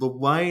with the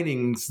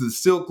linings, the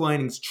silk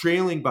linings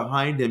trailing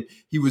behind him,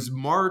 he was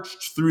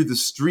marched through the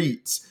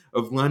streets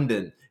of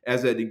London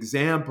as an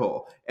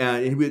example,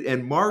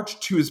 and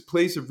marched to his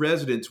place of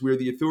residence, where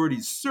the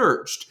authorities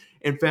searched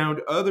and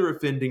found other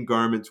offending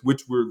garments,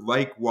 which were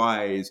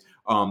likewise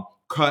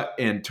cut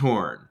and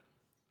torn.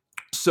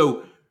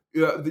 So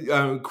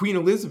Queen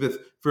Elizabeth,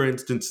 for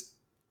instance,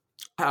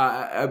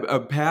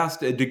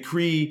 passed a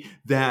decree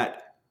that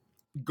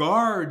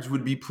guards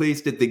would be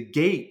placed at the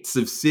gates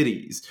of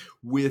cities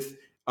with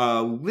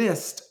a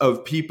list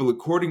of people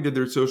according to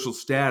their social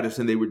status,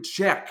 and they would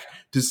check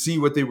to see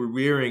what they were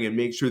wearing and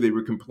make sure they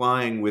were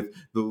complying with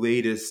the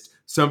latest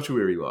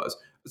sumptuary laws.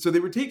 So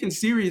they were taken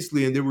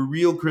seriously, and there were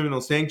real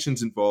criminal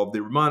sanctions involved.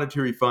 There were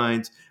monetary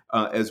fines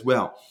as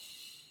well.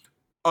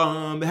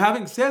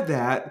 Having said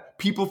that,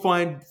 people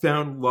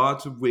found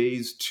lots of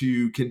ways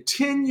to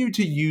continue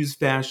to use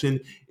fashion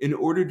in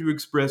order to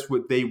express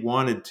what they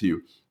wanted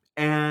to.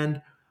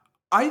 And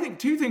I think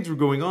two things were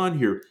going on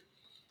here.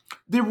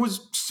 There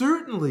was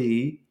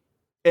certainly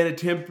an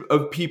attempt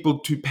of people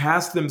to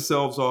pass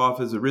themselves off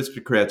as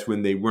aristocrats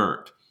when they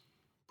weren't.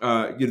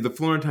 The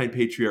Florentine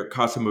patriarch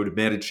Cosimo de'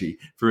 Medici,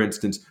 for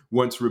instance,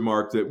 once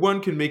remarked that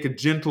one can make a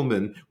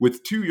gentleman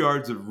with 2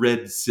 yards of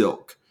red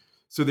silk.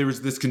 So there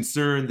was this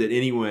concern that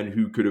anyone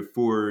who could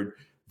afford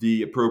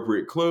the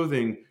appropriate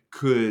clothing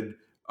could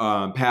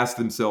pass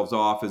themselves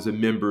off as a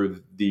member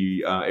of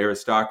the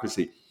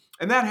aristocracy.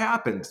 And that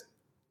happened.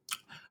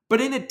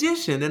 But in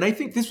addition, and I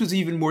think this was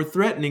even more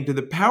threatening to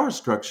the power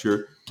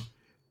structure,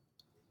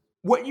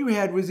 what you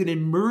had was an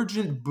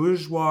emergent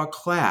bourgeois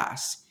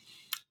class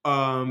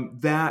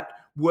that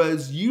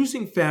was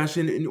using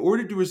fashion in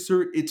order to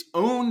assert its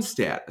own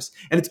status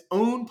and its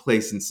own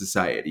place in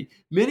society.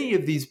 Many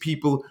of these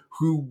people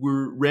who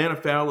ran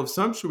afoul of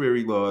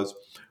sumptuary laws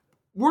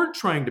weren't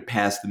trying to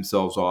pass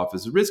themselves off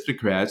as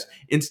aristocrats.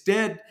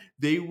 Instead,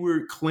 they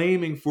were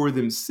claiming for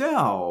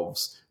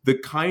themselves the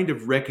kind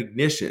of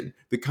recognition,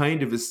 the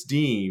kind of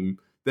esteem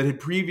that had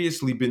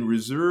previously been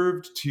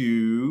reserved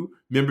to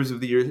members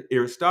of the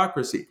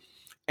aristocracy.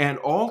 And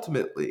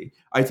ultimately,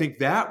 I think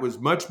that was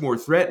much more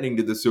threatening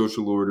to the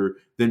social order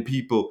than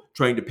people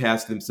trying to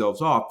pass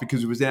themselves off,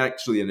 because it was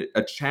actually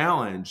a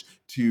challenge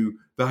to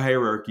the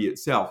hierarchy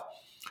itself.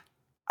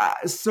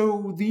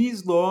 So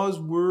these laws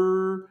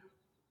were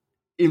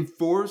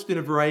enforced in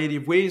a variety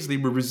of ways. They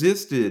were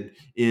resisted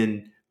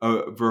in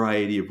a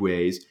variety of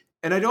ways.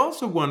 And I'd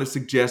also want to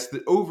suggest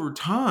that over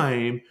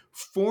time,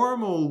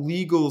 formal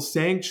legal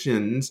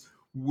sanctions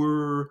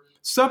were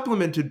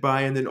supplemented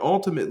by and then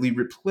ultimately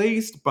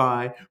replaced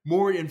by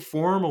more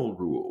informal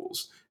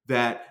rules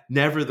that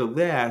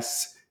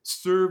nevertheless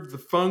served the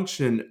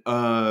function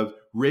of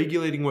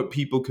regulating what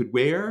people could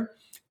wear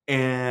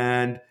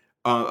and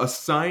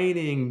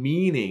assigning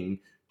meaning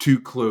to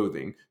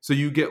clothing. So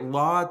you get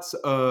lots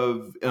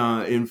of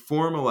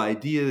informal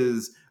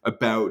ideas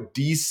about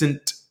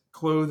decent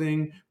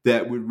clothing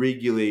that would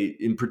regulate,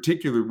 in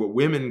particular, what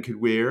women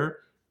could wear.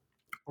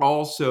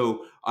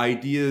 Also,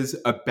 ideas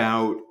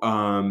about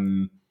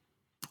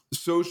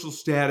social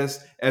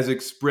status as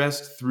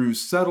expressed through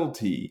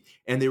subtlety.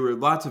 And there were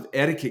lots of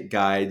etiquette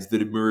guides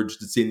that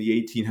emerged, say, in the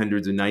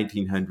 1800s and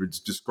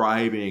 1900s,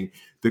 describing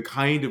the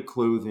kind of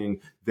clothing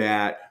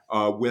that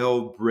a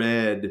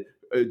well-bred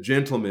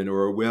gentleman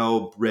or a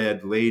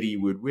well-bred lady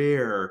would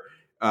wear.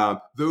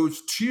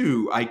 Those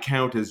two I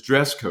count as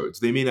dress codes.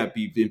 They may not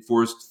be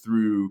enforced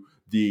through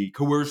the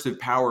coercive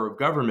power of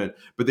government,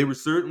 but they were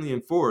certainly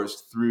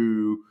enforced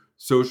through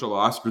social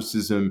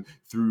ostracism,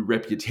 through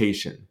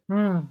reputation.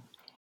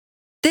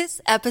 This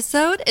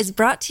episode is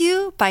brought to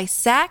you by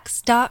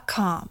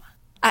Saks.com.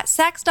 At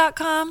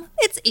Saks.com,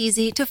 it's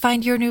easy to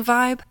find your new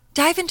vibe.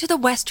 Dive into the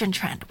Western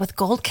trend with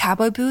gold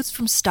cowboy boots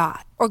from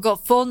Stott, or go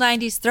full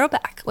 90s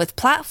throwback with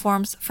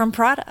platforms from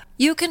Prada.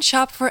 You can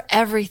shop for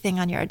everything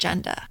on your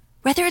agenda,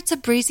 whether it's a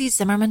breezy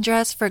Zimmermann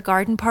dress for a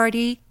garden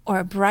party or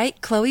a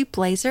bright Chloe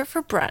blazer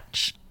for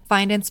brunch.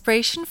 Find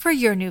inspiration for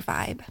your new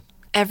vibe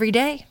every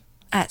day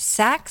at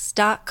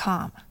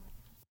Saks.com.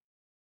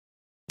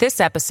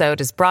 This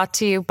episode is brought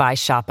to you by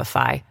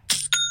Shopify.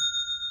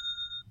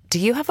 Do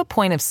you have a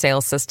point of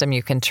sale system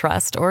you can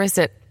trust, or is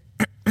it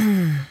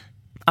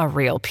a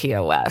real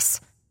POS?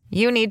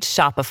 You need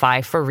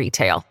Shopify for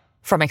retail.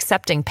 From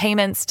accepting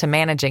payments to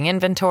managing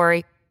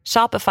inventory,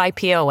 Shopify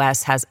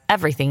POS has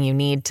everything you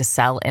need to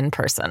sell in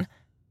person.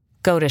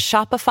 Go to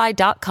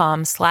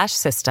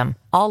shopify.com/system,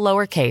 all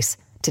lowercase,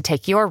 to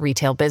take your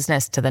retail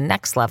business to the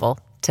next level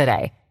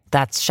today.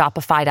 That's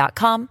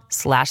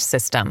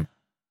shopify.com/system.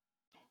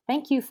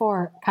 Thank you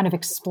for kind of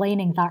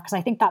explaining that, because I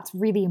think that's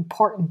really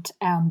important,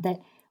 that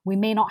we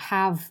may not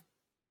have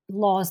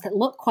laws that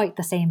look quite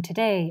the same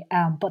today,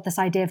 but this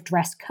idea of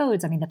dress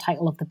codes, I mean, the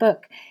title of the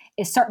book,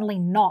 is certainly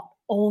not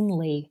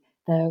only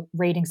the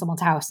raiding someone's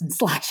house and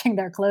slashing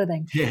their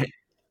clothing,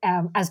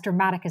 as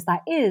dramatic as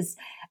that is.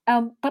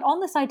 But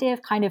on this idea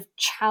of kind of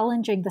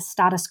challenging the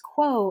status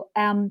quo,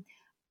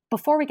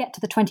 before we get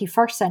to the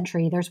 21st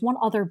century, there's one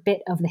other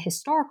bit of the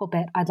historical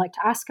bit I'd like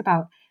to ask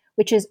about,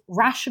 which is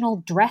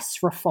rational dress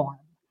reform,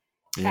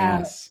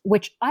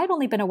 which I'd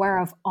only been aware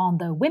of on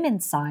the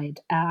women's side.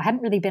 I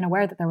hadn't really been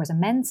aware that there was a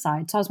men's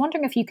side. So I was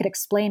wondering if you could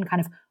explain kind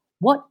of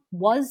what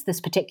was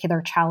this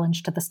particular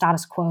challenge to the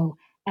status quo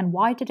and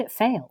why did it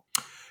fail?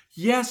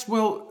 Yes,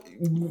 well,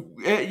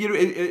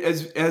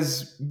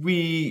 as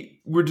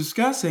we were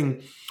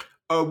discussing,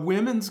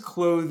 women's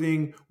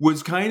clothing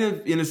was kind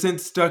of, in a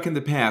sense, stuck in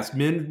the past.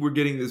 Men were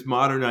getting this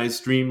modernized,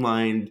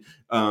 streamlined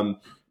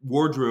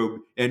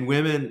wardrobe, and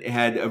women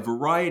had a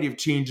variety of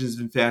changes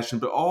in fashion,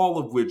 but all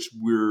of which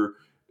were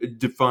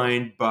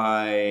defined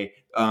by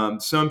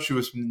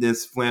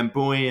sumptuousness,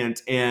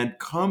 flamboyant, and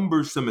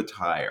cumbersome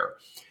attire.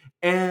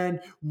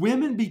 And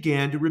women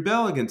began to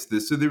rebel against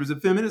this. So there was a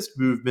feminist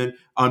movement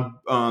on,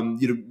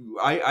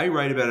 I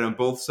write about it on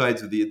both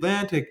sides of the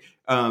Atlantic,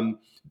 the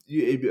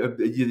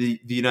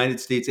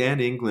United States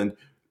and England,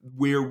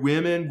 where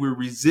women were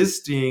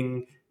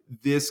resisting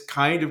this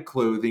kind of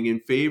clothing in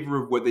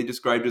favor of what they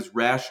described as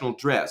rational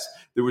dress.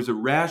 There was a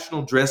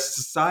rational dress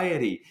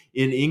society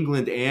in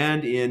England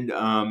and in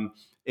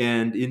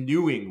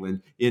New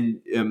England, in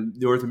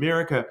North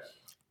America.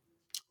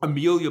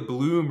 Amelia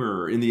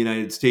Bloomer in the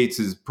United States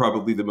is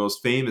probably the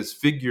most famous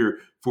figure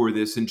for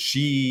this, and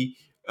she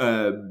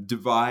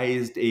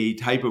devised a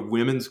type of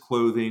women's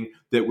clothing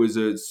that was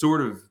a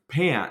sort of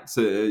pants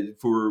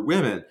for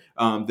women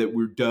that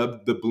were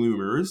dubbed the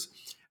bloomers.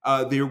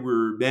 There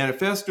were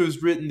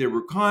manifestos written, there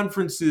were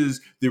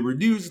conferences, there were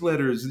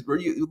newsletters, there were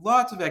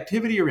lots of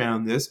activity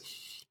around this.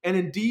 And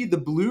indeed, the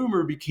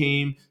bloomer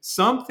became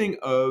something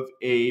of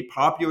a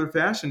popular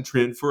fashion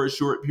trend for a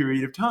short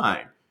period of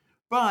time.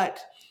 But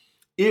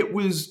it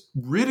was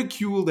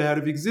ridiculed out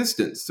of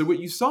existence. So what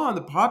you saw in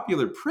the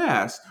popular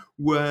press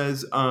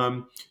was,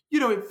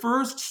 at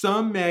first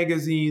some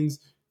magazines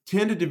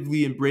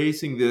tentatively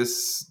embracing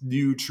this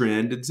new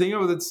trend and saying,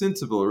 oh, that's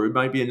sensible, or it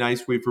might be a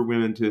nice way for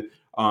women to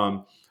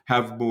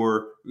have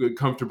more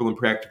comfortable and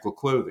practical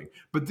clothing.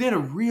 But then a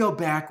real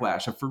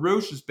backlash, a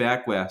ferocious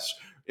backlash,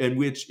 in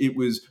which it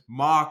was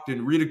mocked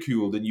and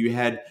ridiculed, and you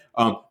had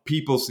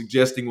people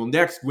suggesting, well,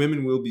 next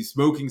women will be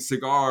smoking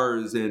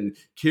cigars and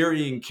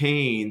carrying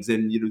canes,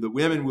 and the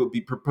women will be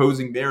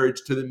proposing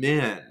marriage to the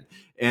men,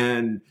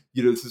 and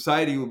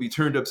society will be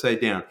turned upside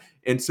down.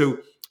 And so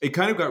it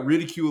kind of got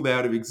ridiculed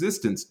out of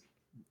existence.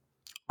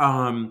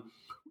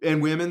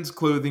 And women's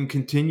clothing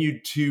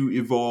continued to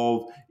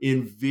evolve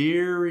in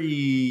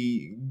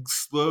very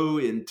slow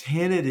and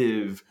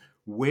tentative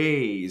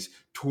ways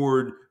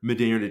toward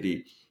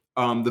modernity.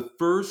 The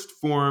first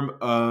form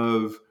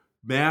of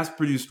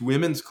mass-produced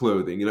women's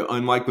clothing,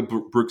 unlike the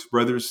Brooks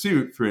Brothers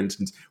suit, for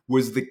instance,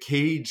 was the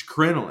cage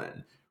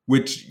crinoline,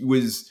 which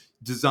was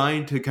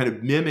designed to kind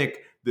of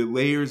mimic the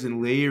layers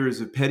and layers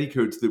of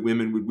petticoats that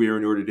women would wear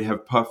in order to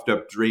have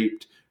puffed-up,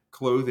 draped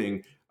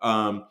clothing.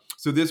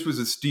 So this was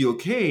a steel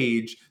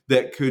cage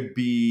that could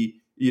be,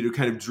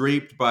 kind of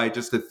draped by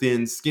just a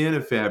thin skin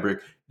of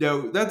fabric.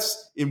 Now,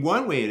 that's in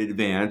one way an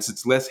advance.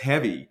 It's less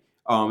heavy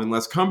and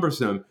less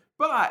cumbersome,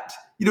 but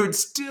it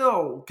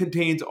still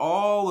contains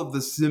all of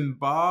the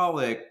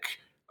symbolic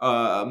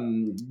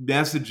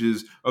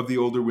messages of the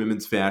older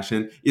women's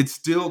fashion. It's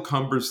still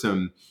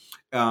cumbersome.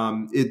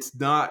 It's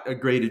not a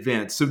great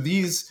advance. So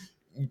these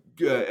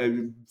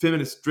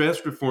feminist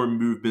dress reform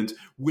movements,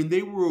 when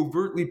they were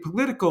overtly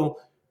political,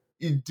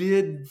 it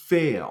did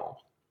fail.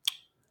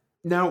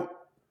 Now,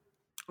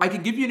 I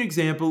can give you an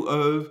example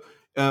of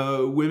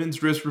a women's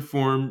dress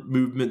reform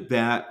movement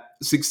that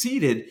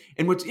succeeded.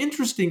 And what's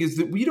interesting is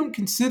that we don't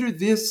consider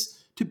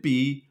this to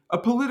be a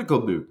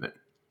political movement.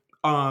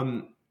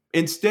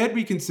 Instead,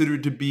 we consider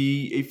it to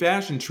be a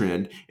fashion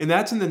trend, and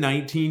that's in the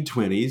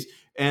 1920s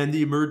and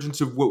the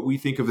emergence of what we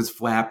think of as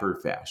flapper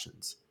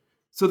fashions.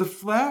 So the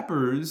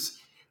flappers,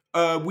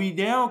 we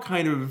now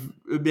kind of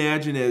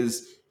imagine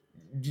as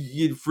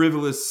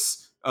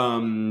frivolous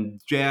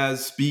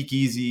jazz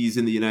speakeasies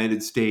in the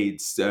United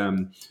States,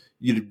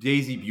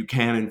 Daisy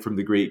Buchanan from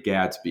The Great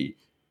Gatsby.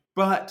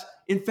 But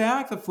in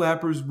fact, the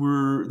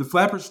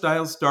flapper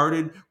style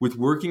started with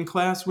working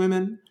class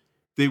women.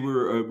 They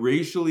were a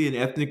racially and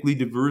ethnically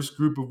diverse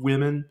group of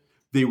women.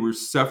 They were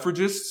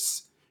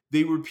suffragists.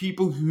 They were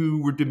people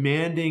who were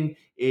demanding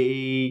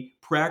a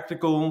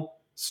practical,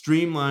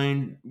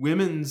 streamlined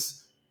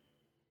women's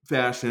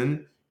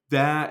fashion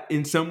that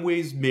in some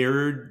ways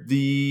mirrored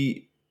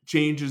the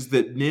changes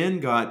that men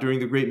got during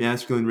the Great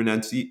Masculine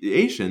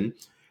Renunciation.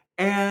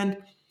 And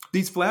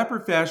these flapper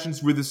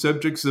fashions were the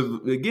subjects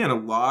of, again, a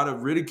lot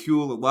of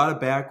ridicule, a lot of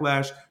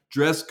backlash,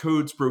 dress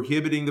codes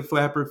prohibiting the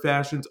flapper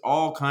fashions,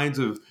 all kinds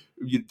of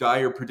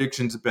dire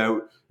predictions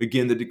about,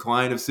 again, the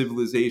decline of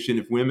civilization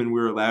if women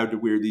were allowed to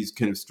wear these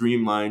kind of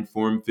streamlined,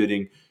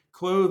 form-fitting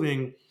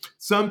clothing.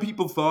 Some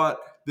people thought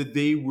that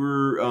they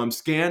were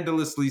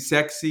scandalously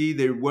sexy.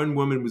 One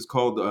woman was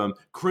called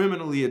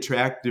criminally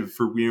attractive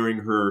for wearing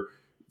her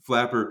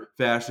flapper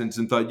fashions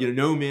and thought,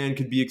 no man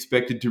could be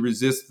expected to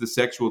resist the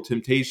sexual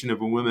temptation of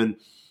a woman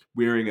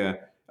wearing a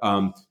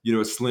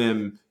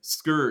slim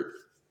skirt.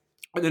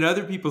 And then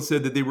other people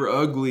said that they were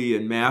ugly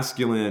and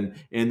masculine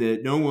and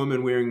that no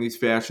woman wearing these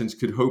fashions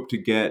could hope to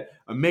get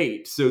a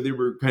mate. So they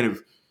were kind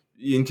of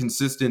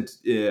inconsistent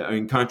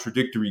and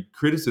contradictory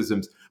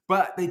criticisms,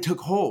 but they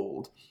took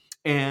hold.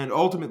 And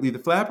ultimately, the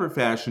flapper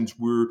fashions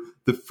were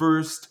the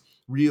first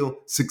real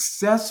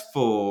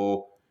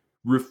successful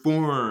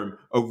reform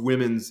of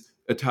women's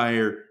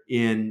attire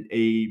in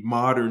a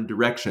modern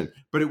direction.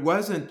 But it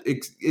wasn't an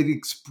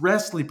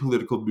expressly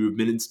political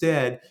movement.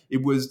 Instead,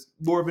 it was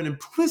more of an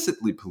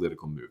implicitly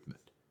political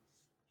movement.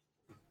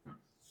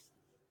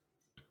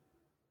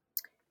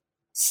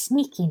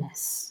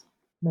 Sneakiness,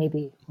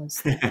 maybe,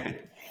 was the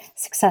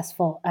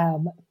successful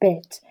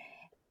bit.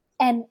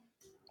 And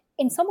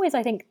in some ways,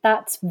 I think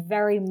that's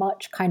very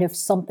much kind of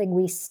something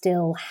we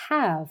still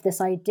have, this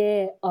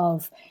idea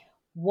of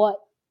what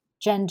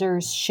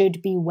genders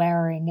should be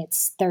wearing.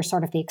 There's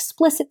sort of the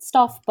explicit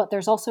stuff, but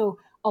there's also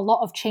a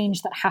lot of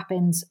change that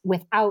happens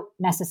without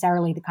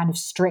necessarily the kind of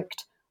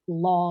strict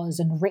laws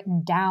and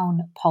written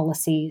down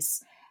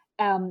policies.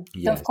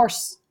 Yes. Of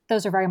course,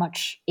 those are very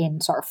much in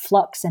sort of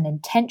flux and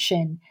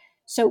intention.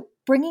 So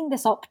bringing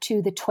this up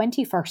to the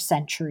 21st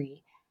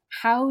century,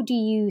 how do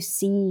you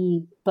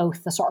see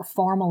both the sort of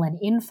formal and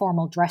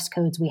informal dress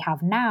codes we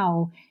have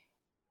now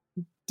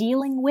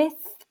dealing with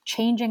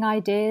changing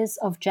ideas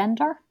of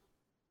gender?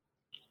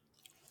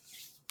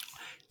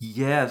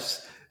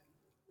 Yes.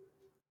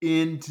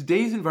 In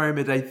today's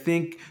environment, I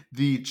think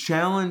the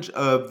challenge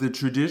of the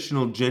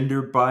traditional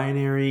gender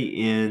binary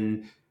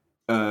in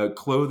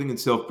clothing and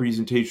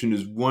self-presentation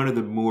is one of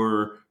the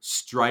more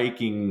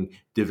striking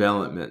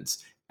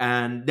developments.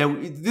 And now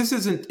this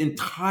isn't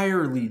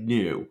entirely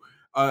new.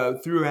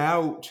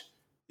 Throughout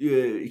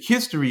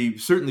history,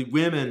 certainly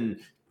women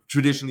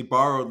traditionally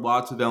borrowed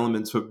lots of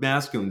elements of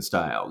masculine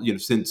style,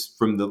 since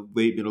from the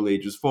late Middle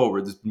Ages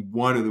forward. This has been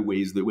one of the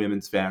ways that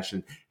women's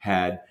fashion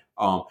had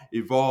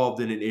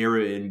evolved in an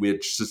era in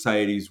which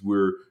societies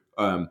were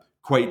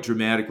quite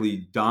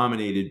dramatically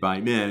dominated by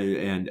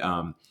men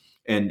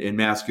and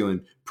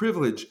masculine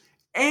privilege.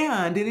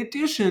 And in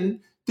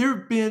addition, there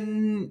have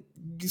been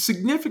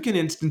significant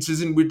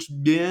instances in which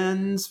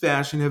men's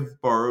fashion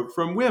have borrowed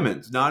from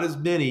women's. Not as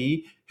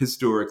many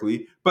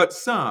historically, but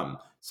some.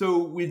 So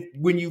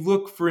when you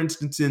look, for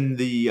instance, in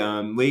the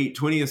late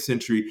 20th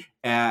century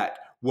at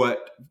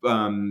what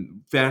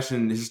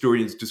fashion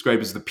historians describe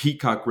as the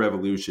Peacock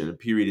Revolution, a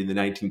period in the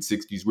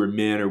 1960s where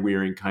men are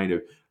wearing kind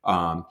of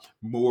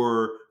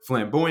more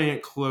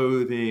flamboyant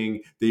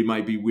clothing. They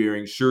might be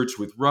wearing shirts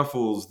with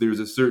ruffles. There's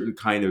a certain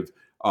kind of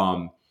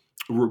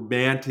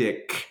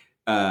romantic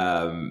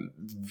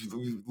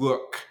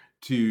look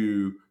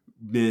to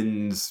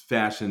men's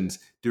fashions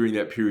during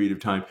that period of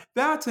time.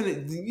 That's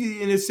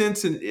in a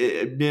sense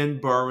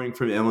men borrowing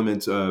from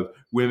elements of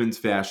women's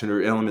fashion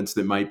or elements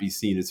that might be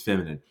seen as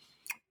feminine.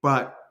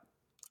 But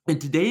in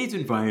today's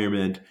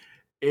environment,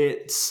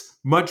 it's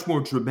much more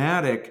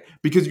dramatic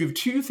because you have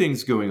two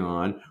things going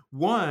on.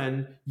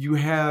 One, you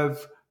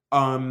have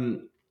a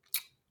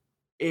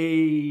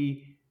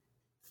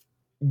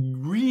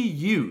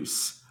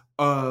reuse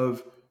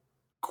of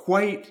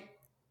quite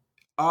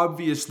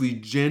obviously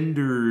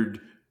gendered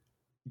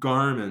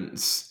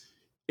garments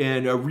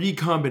and a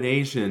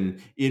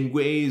recombination in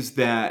ways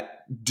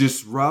that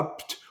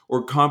disrupt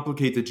or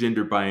complicate the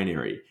gender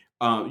binary.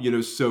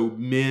 So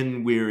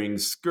men wearing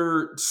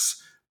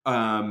skirts,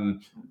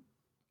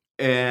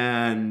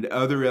 and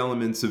other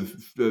elements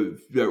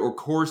or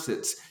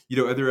corsets,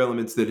 other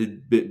elements that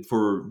had been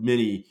for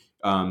many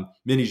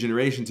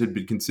generations had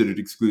been considered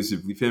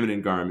exclusively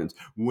feminine garments.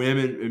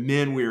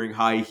 Men wearing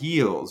high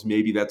heels.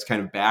 Maybe that's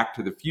kind of back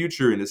to the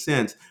future in a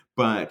sense,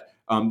 but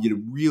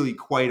really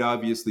quite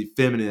obviously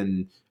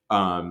feminine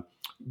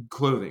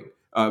clothing,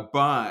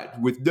 but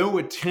with no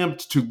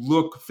attempt to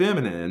look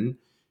feminine.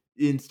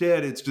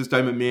 Instead, it's just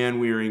I'm a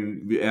man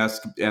wearing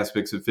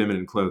aspects of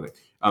feminine clothing.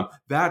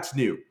 That's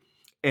new.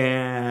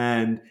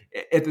 And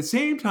at the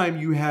same time,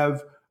 you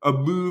have a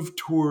move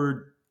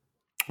toward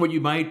what you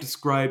might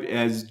describe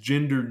as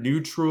gender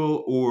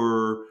neutral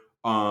or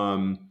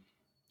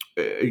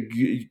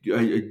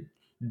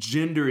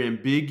gender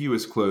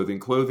ambiguous clothing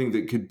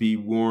that could be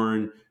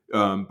worn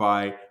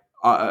by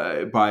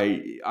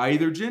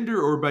either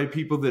gender or by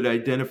people that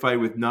identify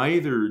with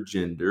neither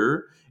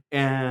gender.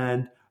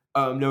 And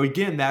now,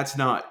 again, that's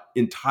not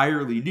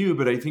entirely new,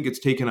 but I think it's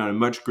taken on a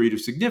much greater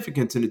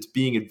significance, and it's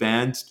being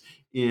advanced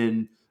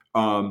in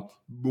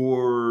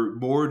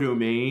more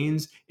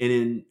domains and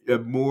in a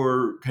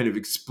more kind of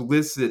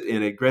explicit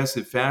and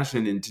aggressive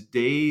fashion in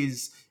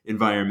today's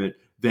environment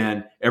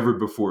than ever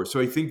before. So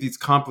I think this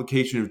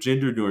complication of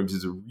gender norms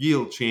is a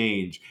real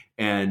change,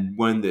 and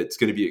one that's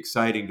going to be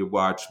exciting to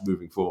watch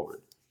moving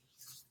forward.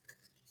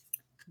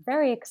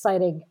 Very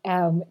exciting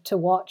to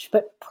watch,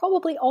 but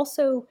probably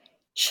also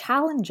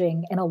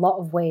challenging in a lot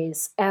of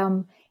ways.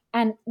 And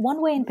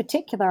one way in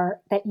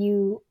particular that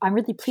I'm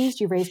really pleased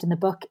you raised in the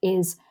book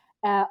is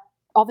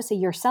obviously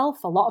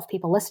yourself, a lot of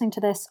people listening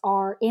to this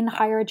are in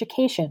higher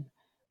education.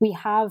 We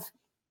have,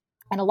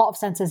 in a lot of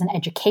senses, an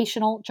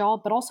educational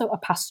job, but also a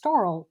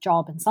pastoral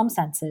job in some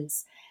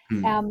senses.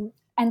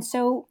 And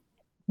so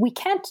we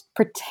can't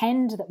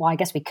pretend that, well, I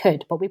guess we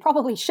could, but we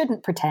probably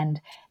shouldn't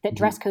pretend that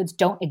dress codes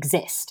don't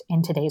exist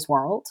in today's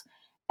world.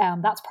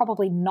 That's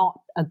probably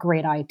not a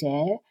great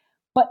idea.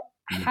 But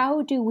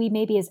how do we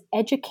maybe as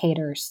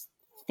educators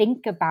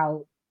think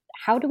about,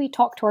 how do we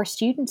talk to our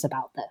students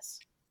about this?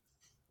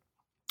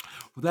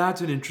 Well,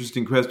 that's an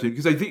interesting question,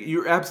 because I think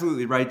you're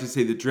absolutely right to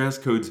say that dress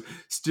codes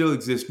still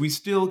exist. We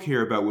still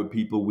care about what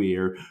people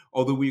wear,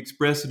 although we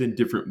express it in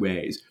different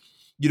ways.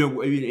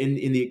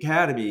 In the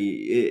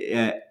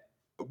academy,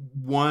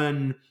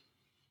 one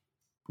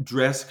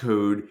dress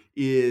code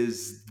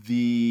is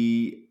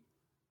the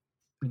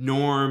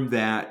norm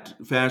that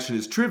fashion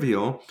is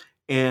trivial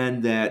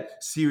and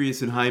that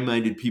serious and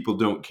high-minded people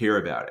don't care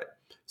about it.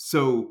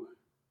 So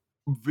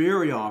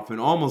very often,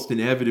 almost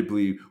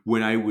inevitably,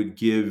 when I would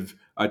give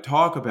a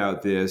talk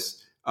about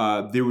this,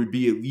 there would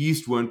be at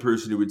least one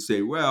person who would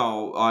say,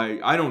 well,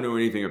 I don't know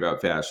anything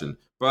about fashion,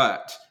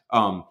 but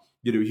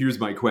here's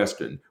my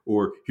question,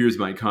 or here's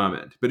my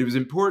comment. But it was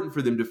important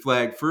for them to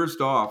flag, first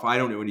off, I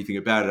don't know anything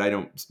about it. I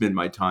don't spend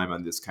my time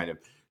on this kind of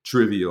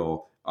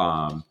trivial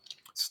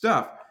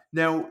stuff.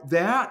 Now,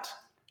 that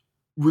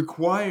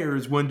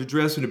requires one to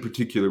dress in a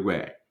particular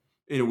way,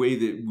 in a way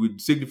that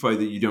would signify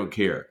that you don't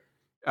care,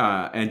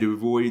 and to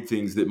avoid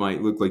things that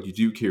might look like you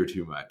do care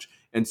too much.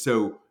 And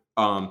so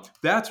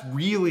that's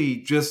really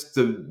just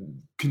the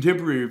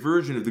contemporary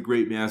version of the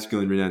great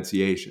masculine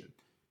renunciation.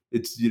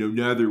 It's,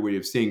 another way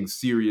of saying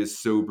serious,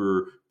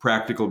 sober,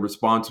 practical,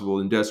 responsible,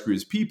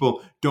 industrious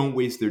people don't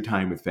waste their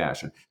time with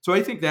fashion. So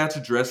I think that's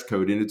a dress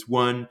code, and it's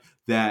one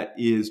that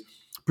is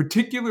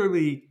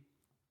particularly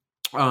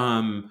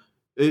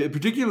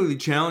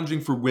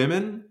challenging for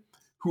women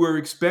who are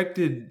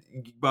expected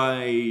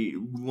by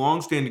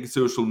longstanding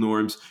social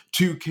norms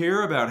to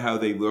care about how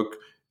they look,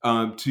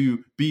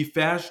 to be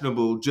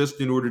fashionable just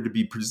in order to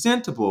be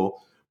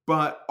presentable,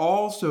 but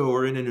also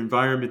are in an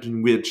environment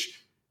in which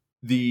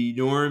the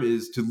norm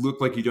is to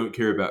look like you don't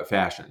care about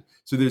fashion.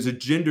 So there's a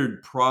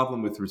gendered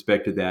problem with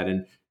respect to that.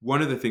 And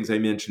one of the things I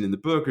mentioned in the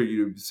book are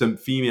some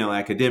female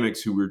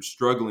academics who were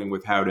struggling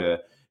with how to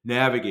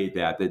navigate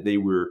that they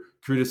were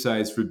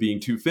criticized for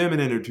being too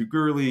feminine or too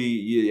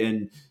girly.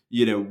 And,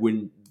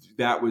 when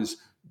that was,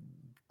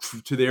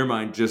 to their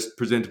mind, just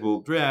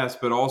presentable dress,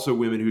 but also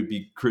women who'd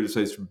be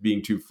criticized for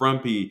being too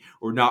frumpy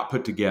or not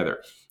put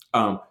together.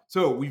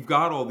 So we've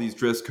got all these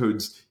dress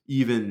codes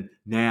even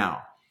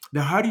now.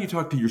 Now, how do you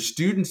talk to your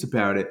students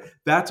about it?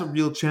 That's a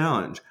real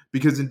challenge,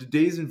 because in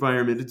today's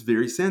environment, it's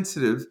very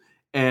sensitive,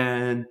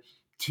 and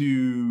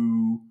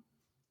to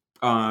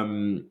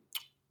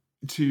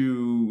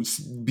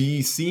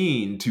be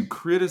seen, to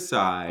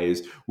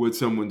criticize what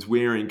someone's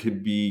wearing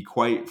could be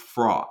quite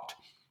fraught.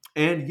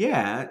 And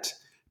yet,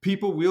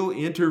 people will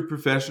enter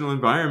professional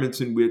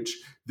environments in which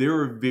there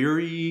are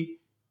very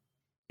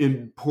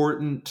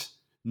important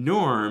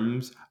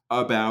norms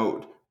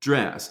about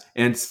dress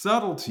and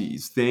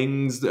subtleties,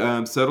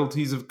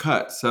 subtleties of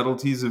cut,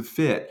 subtleties of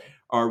fit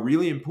are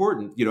really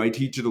important. I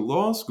teach at a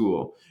law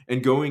school,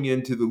 and going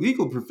into the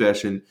legal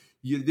profession,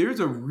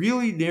 there's a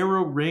really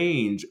narrow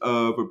range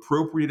of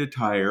appropriate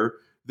attire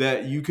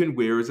that you can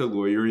wear as a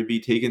lawyer and be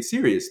taken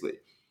seriously.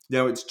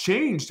 Now, it's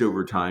changed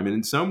over time, and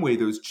in some way,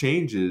 those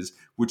changes,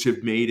 which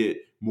have made it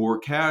more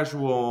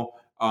casual,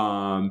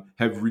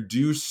 have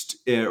reduced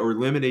or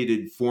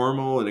eliminated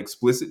formal and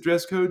explicit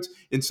dress codes.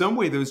 In some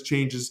way, those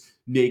changes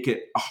make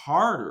it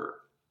harder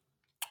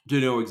to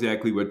know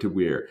exactly what to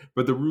wear,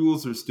 but the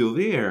rules are still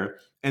there.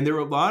 And there are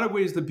a lot of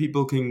ways that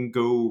people can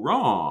go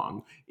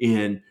wrong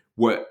in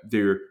what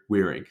they're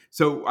wearing.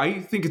 So I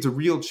think it's a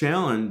real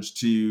challenge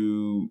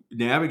to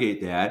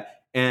navigate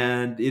that.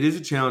 And it is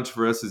a challenge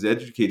for us as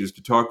educators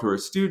to talk to our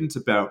students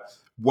about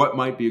what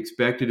might be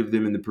expected of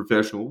them in the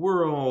professional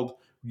world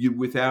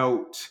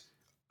without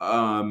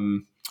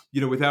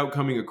without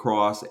coming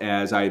across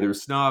as either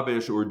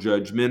snobbish or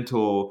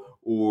judgmental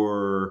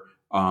or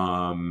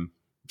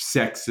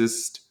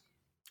sexist.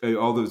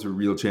 All those are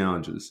real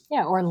challenges.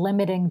 Yeah, or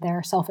limiting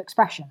their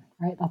self-expression,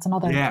 right? That's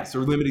another. Yes,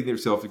 or limiting their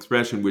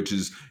self-expression, which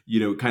is,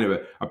 kind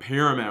of a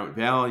paramount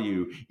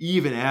value,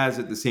 even as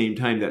at the same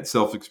time that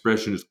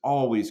self-expression is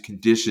always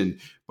conditioned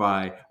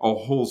by a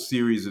whole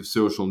series of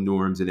social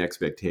norms and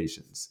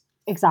expectations.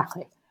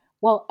 Exactly.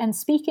 Well, and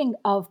speaking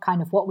of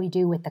kind of what we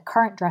do with the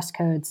current dress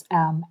codes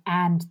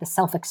and the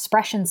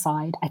self-expression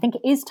side, I think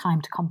it is time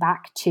to come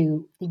back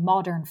to the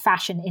modern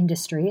fashion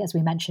industry, as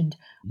we mentioned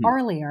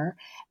earlier,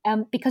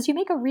 because you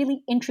make a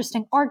really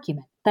interesting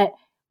argument that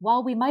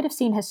while we might have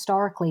seen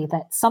historically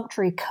that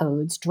sumptuary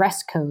codes,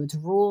 dress codes,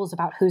 rules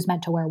about who's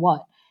meant to wear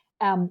what,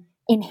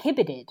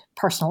 inhibited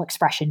personal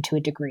expression to a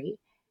degree,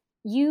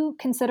 you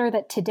consider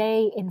that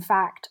today, in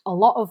fact, a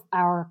lot of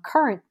our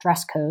current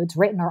dress codes,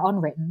 written or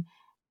unwritten,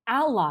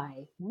 ally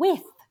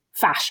with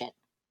fashion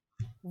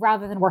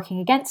rather than working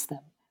against them.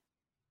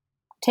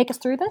 Take us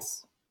through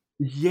this?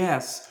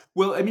 Yes.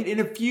 Well, I mean, in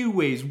a few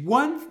ways.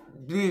 One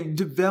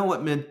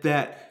development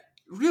that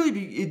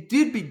really it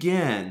did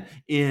begin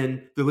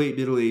in the late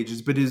Middle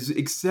Ages, but is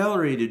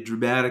accelerated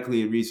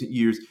dramatically in recent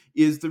years,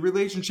 is the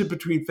relationship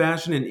between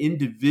fashion and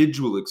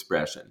individual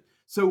expression.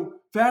 So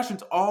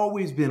fashion's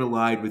always been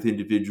allied with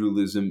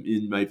individualism,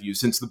 in my view,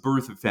 since the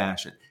birth of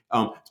fashion.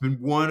 It's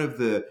been one of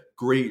the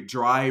great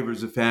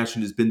drivers of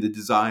fashion has been the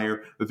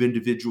desire of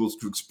individuals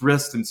to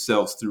express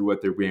themselves through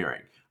what they're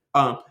wearing.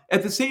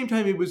 At the same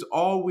time, it was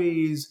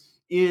always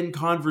in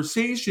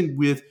conversation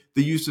with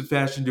the use of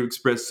fashion to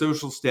express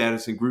social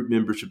status and group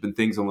membership and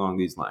things along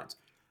these lines.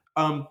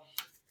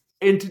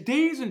 In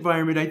today's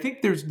environment, I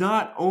think there's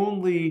not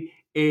only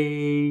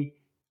a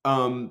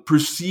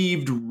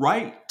perceived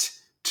right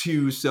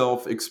to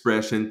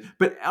self-expression,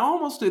 but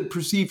almost a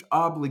perceived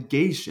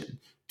obligation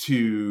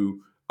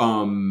to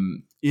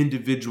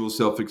individual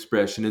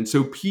self-expression. And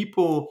so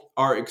people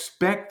are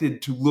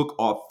expected to look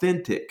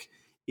authentic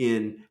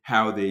in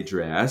how they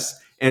dress,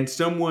 and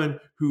someone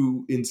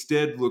who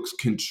instead looks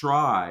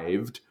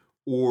contrived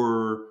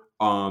or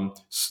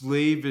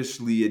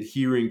slavishly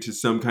adhering to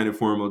some kind of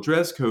formal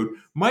dress code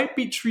might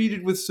be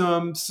treated with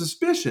some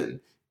suspicion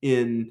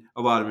in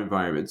a lot of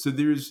environments. So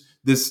there's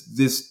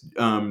this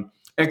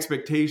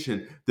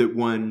expectation that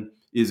one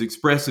is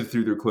expressive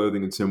through their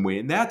clothing in some way.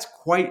 And that's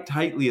quite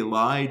tightly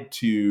allied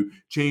to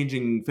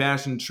changing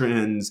fashion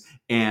trends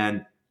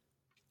and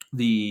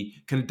the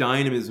kind of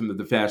dynamism of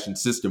the fashion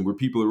system, where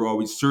people are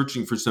always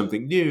searching for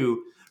something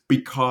new,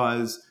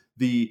 because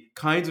the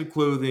kinds of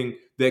clothing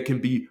that can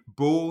be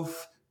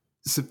both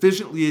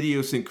sufficiently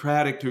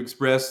idiosyncratic to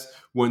express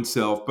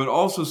oneself, but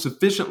also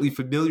sufficiently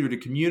familiar to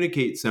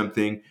communicate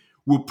something,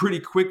 will pretty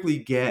quickly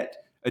get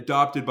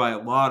adopted by a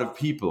lot of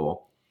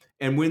people.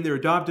 And when they're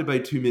adopted by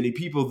too many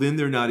people, then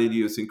they're not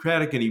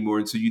idiosyncratic anymore.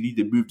 And so you need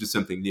to move to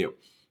something new.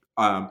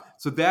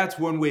 So that's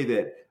one way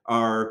that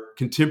our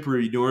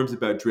contemporary norms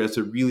about dress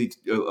are really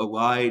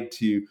allied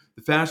to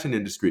the fashion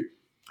industry.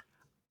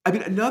 I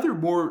mean, another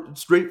more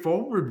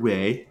straightforward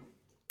way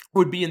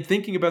would be in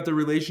thinking about the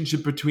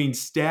relationship between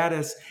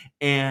status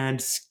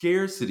and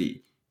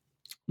scarcity.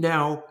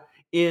 Now,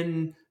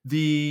 in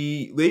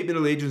the late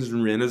Middle Ages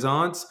and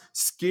Renaissance,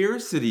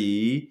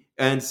 scarcity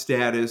and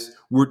status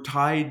were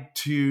tied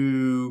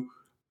to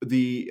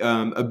the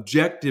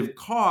objective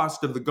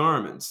cost of the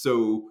garments.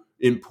 So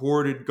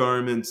imported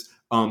garments,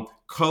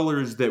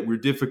 colors that were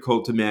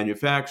difficult to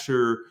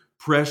manufacture,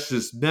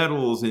 precious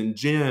metals and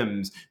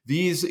gems,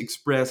 these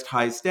expressed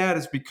high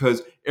status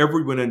because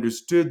everyone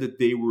understood that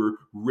they were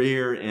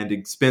rare and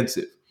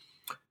expensive.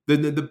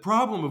 The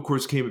problem, of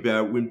course, came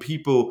about when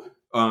people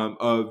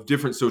of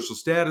different social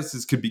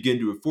statuses could begin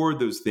to afford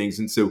those things.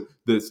 And so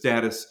the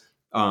status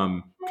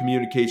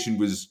communication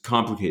was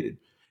complicated.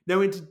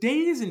 Now, in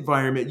today's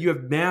environment, you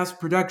have mass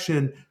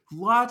production,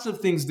 lots of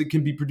things that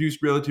can be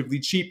produced relatively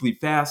cheaply,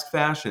 fast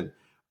fashion.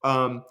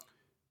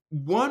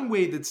 One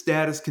way that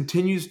status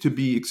continues to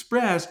be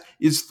expressed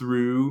is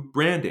through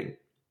branding,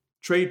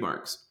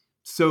 trademarks.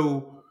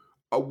 So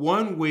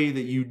one way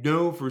that you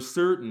know for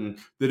certain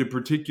that a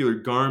particular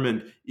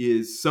garment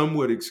is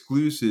somewhat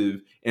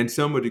exclusive and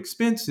somewhat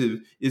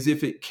expensive is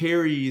if it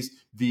carries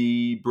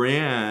the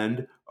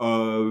brand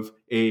of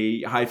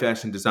a high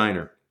fashion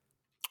designer.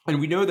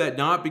 And we know that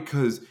not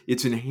because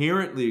it's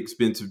inherently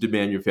expensive to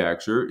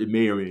manufacture, it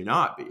may or may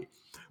not be,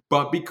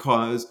 but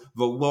because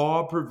the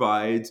law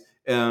provides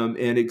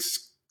an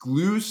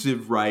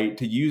exclusive right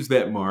to use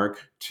that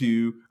mark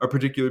to a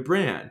particular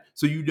brand.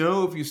 So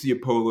if you see a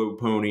polo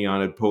pony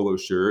on a polo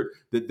shirt,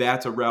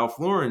 that's a Ralph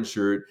Lauren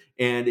shirt,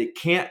 and it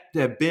can't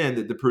have been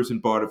that the person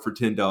bought it for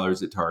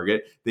 $10 at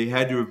Target. They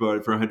had to have bought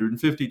it for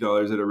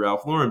 $150 at a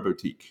Ralph Lauren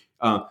boutique.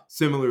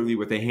 Similarly,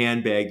 with a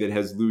handbag that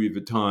has Louis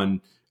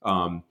Vuitton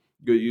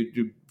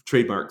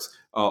trademarks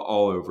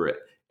all over it.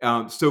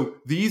 So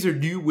these are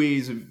new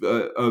ways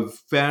of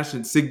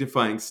fashion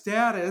signifying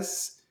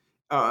status,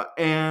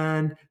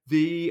 and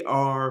they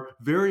are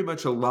very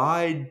much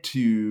allied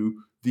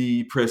to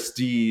the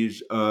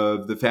prestige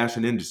of the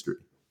fashion industry.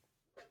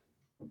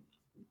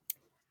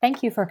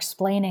 Thank you for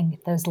explaining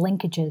those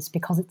linkages,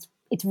 because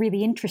it's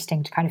really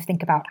interesting to kind of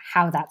think about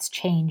how that's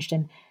changed,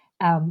 and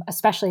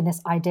especially in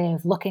this idea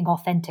of looking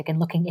authentic and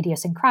looking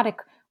idiosyncratic.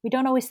 We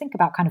don't always think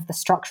about kind of the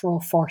structural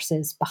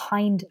forces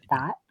behind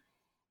that.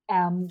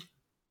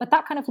 But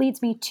that kind of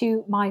leads me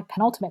to my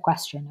penultimate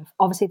question.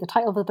 Obviously, the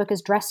title of the book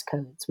is Dress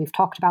Codes. We've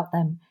talked about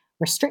them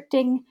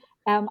restricting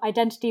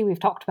identity. We've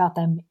talked about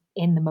them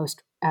in the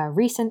most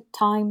recent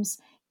times,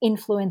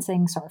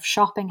 influencing sort of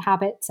shopping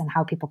habits and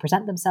how people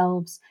present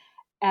themselves.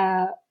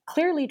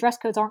 Clearly, dress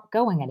codes aren't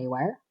going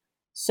anywhere.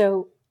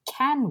 So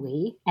can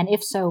we, and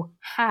if so,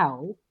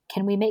 how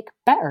can we make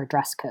better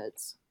dress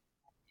codes?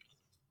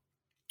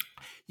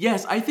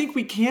 Yes, I think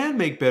we can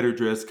make better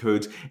dress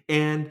codes.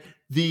 And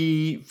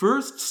the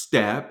first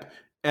step,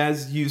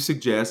 as you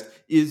suggest,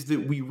 is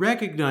that we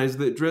recognize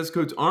that dress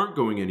codes aren't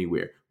going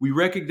anywhere. We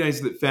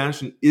recognize that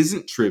fashion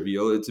isn't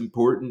trivial. It's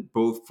important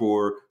both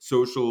for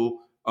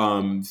social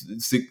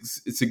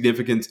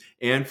significance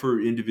and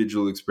for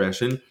individual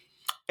expression.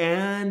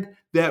 And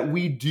that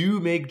we do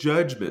make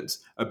judgments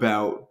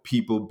about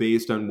people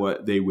based on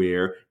what they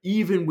wear,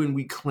 even when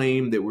we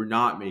claim that we're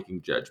not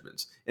making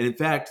judgments. And in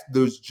fact,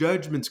 those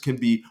judgments can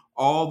be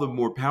all the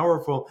more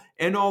powerful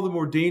and all the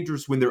more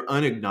dangerous when they're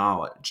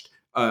unacknowledged.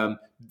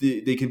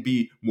 They can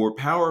be more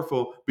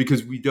powerful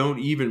because we don't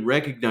even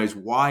recognize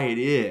why it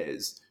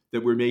is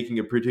that we're making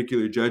a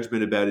particular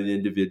judgment about an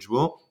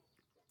individual.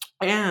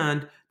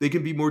 And they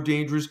can be more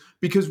dangerous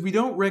because we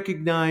don't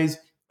recognize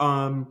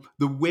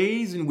the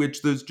ways in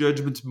which those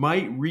judgments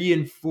might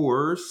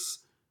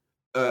reinforce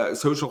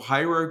social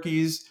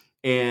hierarchies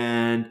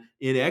and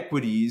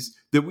inequities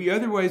that we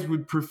otherwise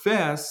would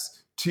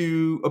profess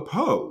to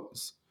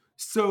oppose.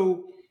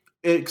 So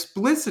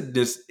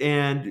explicitness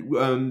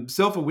and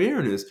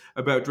self-awareness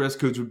about dress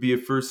codes would be a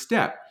first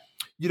step.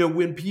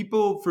 When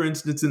people, for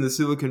instance, in the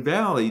Silicon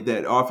Valley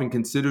that often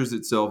considers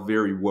itself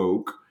very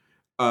woke,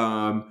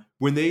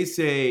 when they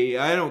say,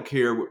 I don't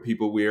care what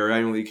people wear,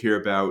 I only care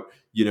about,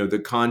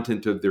 the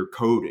content of their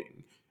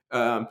coding.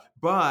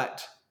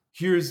 But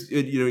here's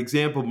an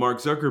example. Mark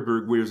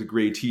Zuckerberg wears a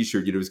gray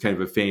t-shirt. It was kind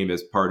of a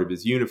famous part of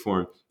his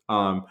uniform.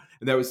 And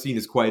that was seen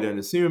as quite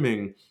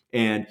unassuming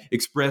and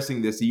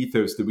expressing this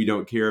ethos that we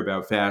don't care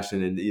about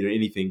fashion and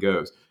anything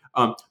goes.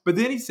 But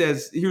then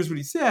here's what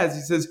he says.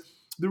 He says,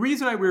 the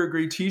reason I wear a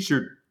gray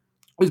t-shirt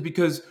is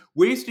because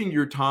wasting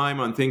your time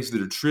on things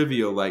that are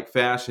trivial like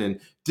fashion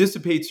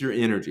dissipates your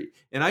energy.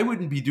 And I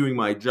wouldn't be doing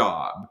my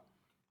job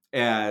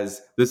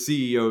as the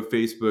CEO of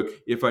Facebook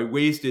if I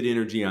wasted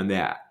energy on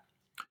that.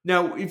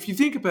 Now, if you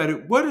think about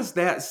it, what does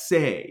that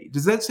say?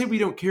 Does that say we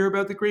don't care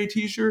about the gray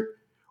t-shirt?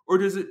 Or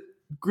does the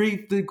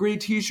gray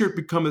t-shirt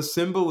become a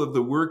symbol of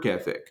the work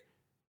ethic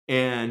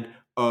and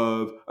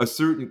of a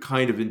certain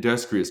kind of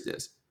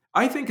industriousness?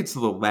 I think it's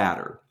the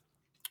latter.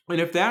 And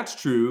if that's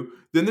true,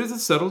 then there's a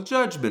subtle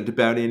judgment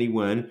about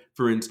anyone,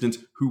 for instance,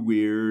 who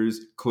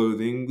wears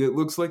clothing that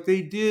looks like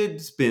they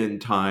did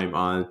spend time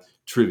on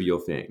trivial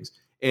things.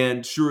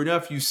 And sure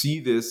enough, you see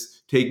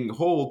this taking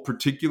hold,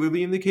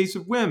 particularly in the case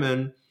of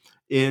women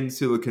in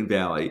Silicon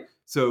Valley.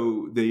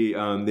 So the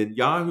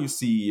Yahoo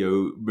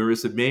CEO,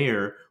 Marissa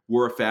Mayer,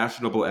 wore a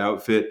fashionable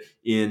outfit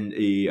in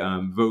a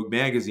Vogue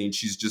magazine.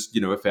 She's just,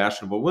 a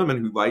fashionable woman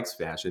who likes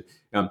fashion.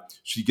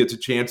 She gets a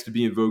chance to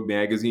be in Vogue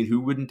magazine. Who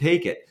wouldn't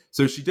take it?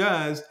 So she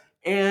does.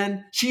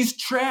 And she's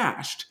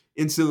trashed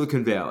in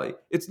Silicon Valley.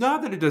 It's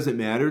not that it doesn't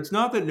matter. It's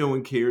not that no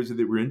one cares or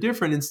that we're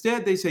indifferent.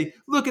 Instead, they say,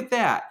 look at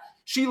that.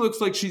 She looks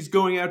like she's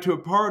going out to a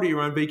party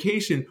or on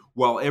vacation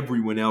while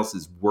everyone else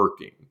is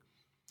working.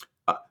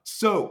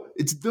 So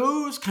it's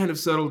those kind of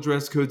subtle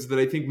dress codes that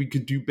I think we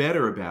could do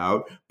better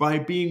about by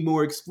being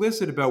more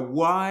explicit about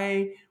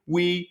why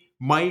we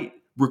might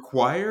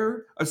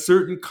require a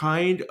certain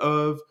kind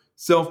of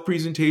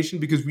self-presentation,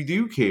 because we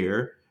do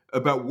care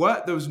about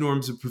what those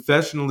norms of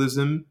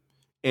professionalism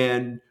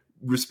and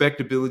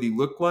respectability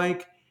look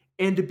like,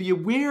 and to be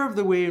aware of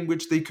the way in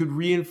which they could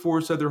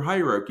reinforce other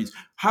hierarchies.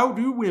 How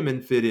do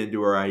women fit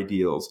into our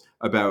ideals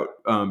about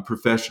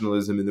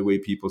professionalism and the way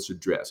people should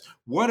dress?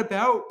 What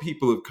about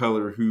people of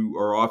color who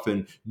are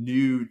often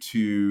new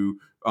to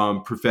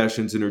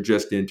professions and are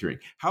just entering?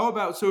 How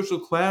about social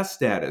class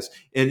status?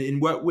 And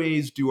in what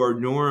ways do our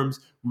norms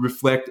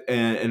reflect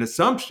an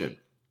assumption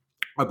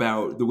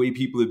about the way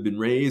people have been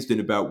raised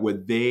and about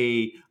what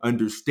they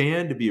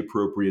understand to be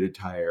appropriate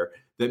attire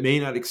that may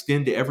not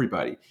extend to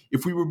everybody?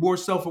 If we were more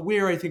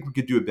self-aware, I think we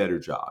could do a better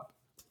job.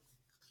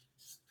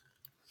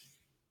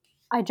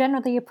 I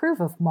generally approve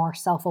of more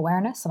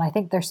self-awareness, and I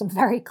think there's some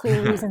very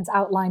clear reasons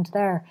outlined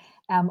there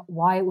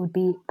why it would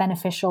be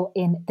beneficial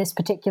in this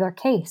particular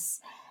case.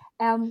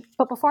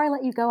 But before I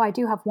let you go, I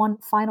do have one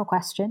final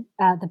question.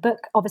 The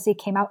book obviously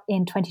came out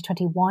in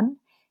 2021.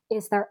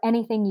 Is there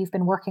anything you've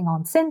been working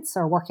on since,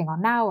 or working on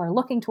now, or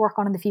looking to work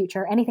on in the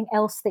future? Anything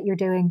else that you're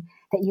doing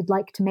that you'd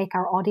like to make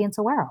our audience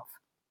aware of?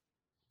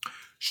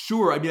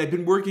 Sure. I mean, I've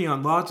been working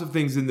on lots of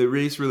things in the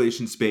race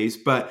relation space,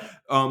 but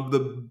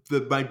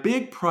my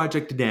big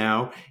project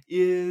now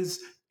is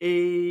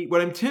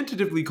what I'm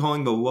tentatively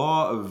calling the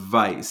law of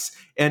vice,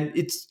 and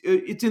it's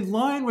in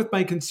line with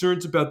my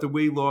concerns about the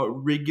way law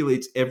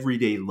regulates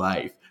everyday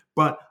life.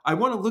 But I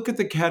want to look at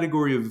the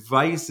category of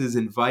vices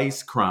and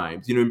vice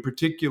crimes. In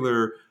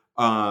particular,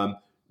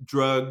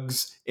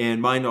 drugs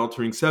and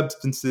mind-altering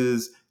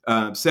substances,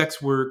 sex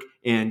work,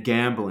 and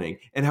gambling,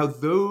 and how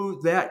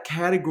that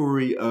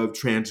category of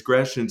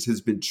transgressions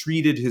has been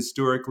treated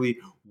historically,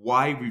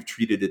 why we've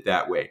treated it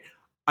that way.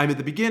 I'm at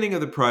the beginning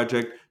of the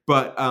project,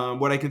 but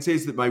what I can say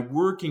is that my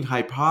working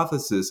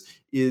hypothesis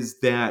is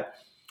that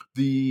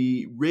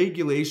the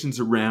regulations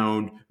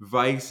around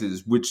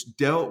vices, which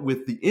dealt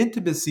with the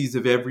intimacies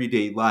of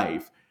everyday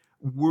life,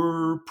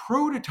 were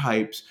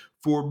prototypes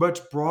for much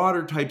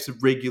broader types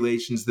of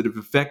regulations that have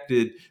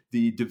affected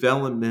the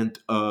development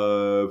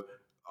of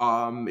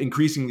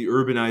increasingly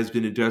urbanized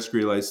and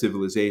industrialized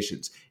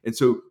civilizations. And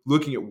so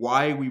looking at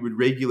why we would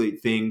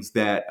regulate things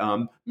that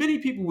many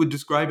people would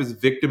describe as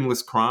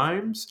victimless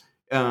crimes,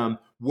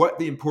 what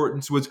the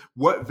importance was,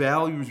 what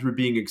values were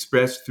being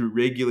expressed through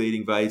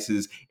regulating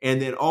vices,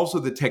 and then also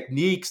the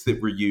techniques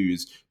that were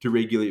used to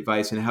regulate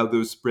vice and how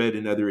those spread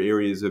in other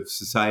areas of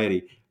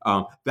society.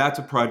 That's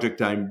a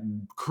project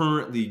I'm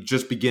currently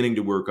just beginning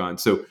to work on.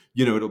 So,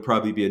 it'll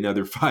probably be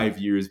another 5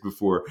 years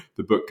before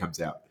the book comes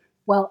out.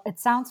 Well, it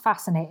sounds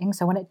fascinating.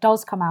 So when it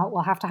does come out,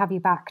 we'll have to have you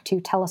back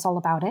to tell us all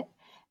about it.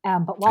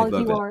 But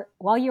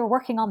while you're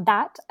working on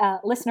that,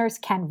 listeners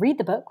can read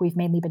the book we've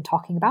mainly been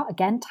talking about,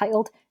 again,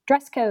 titled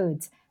Dress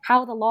Codes: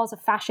 How the Laws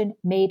of Fashion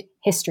Made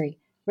History.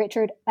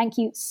 Richard, thank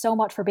you so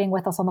much for being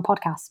with us on the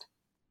podcast.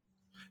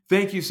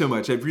 Thank you so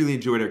much. I've really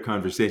enjoyed our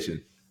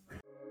conversation.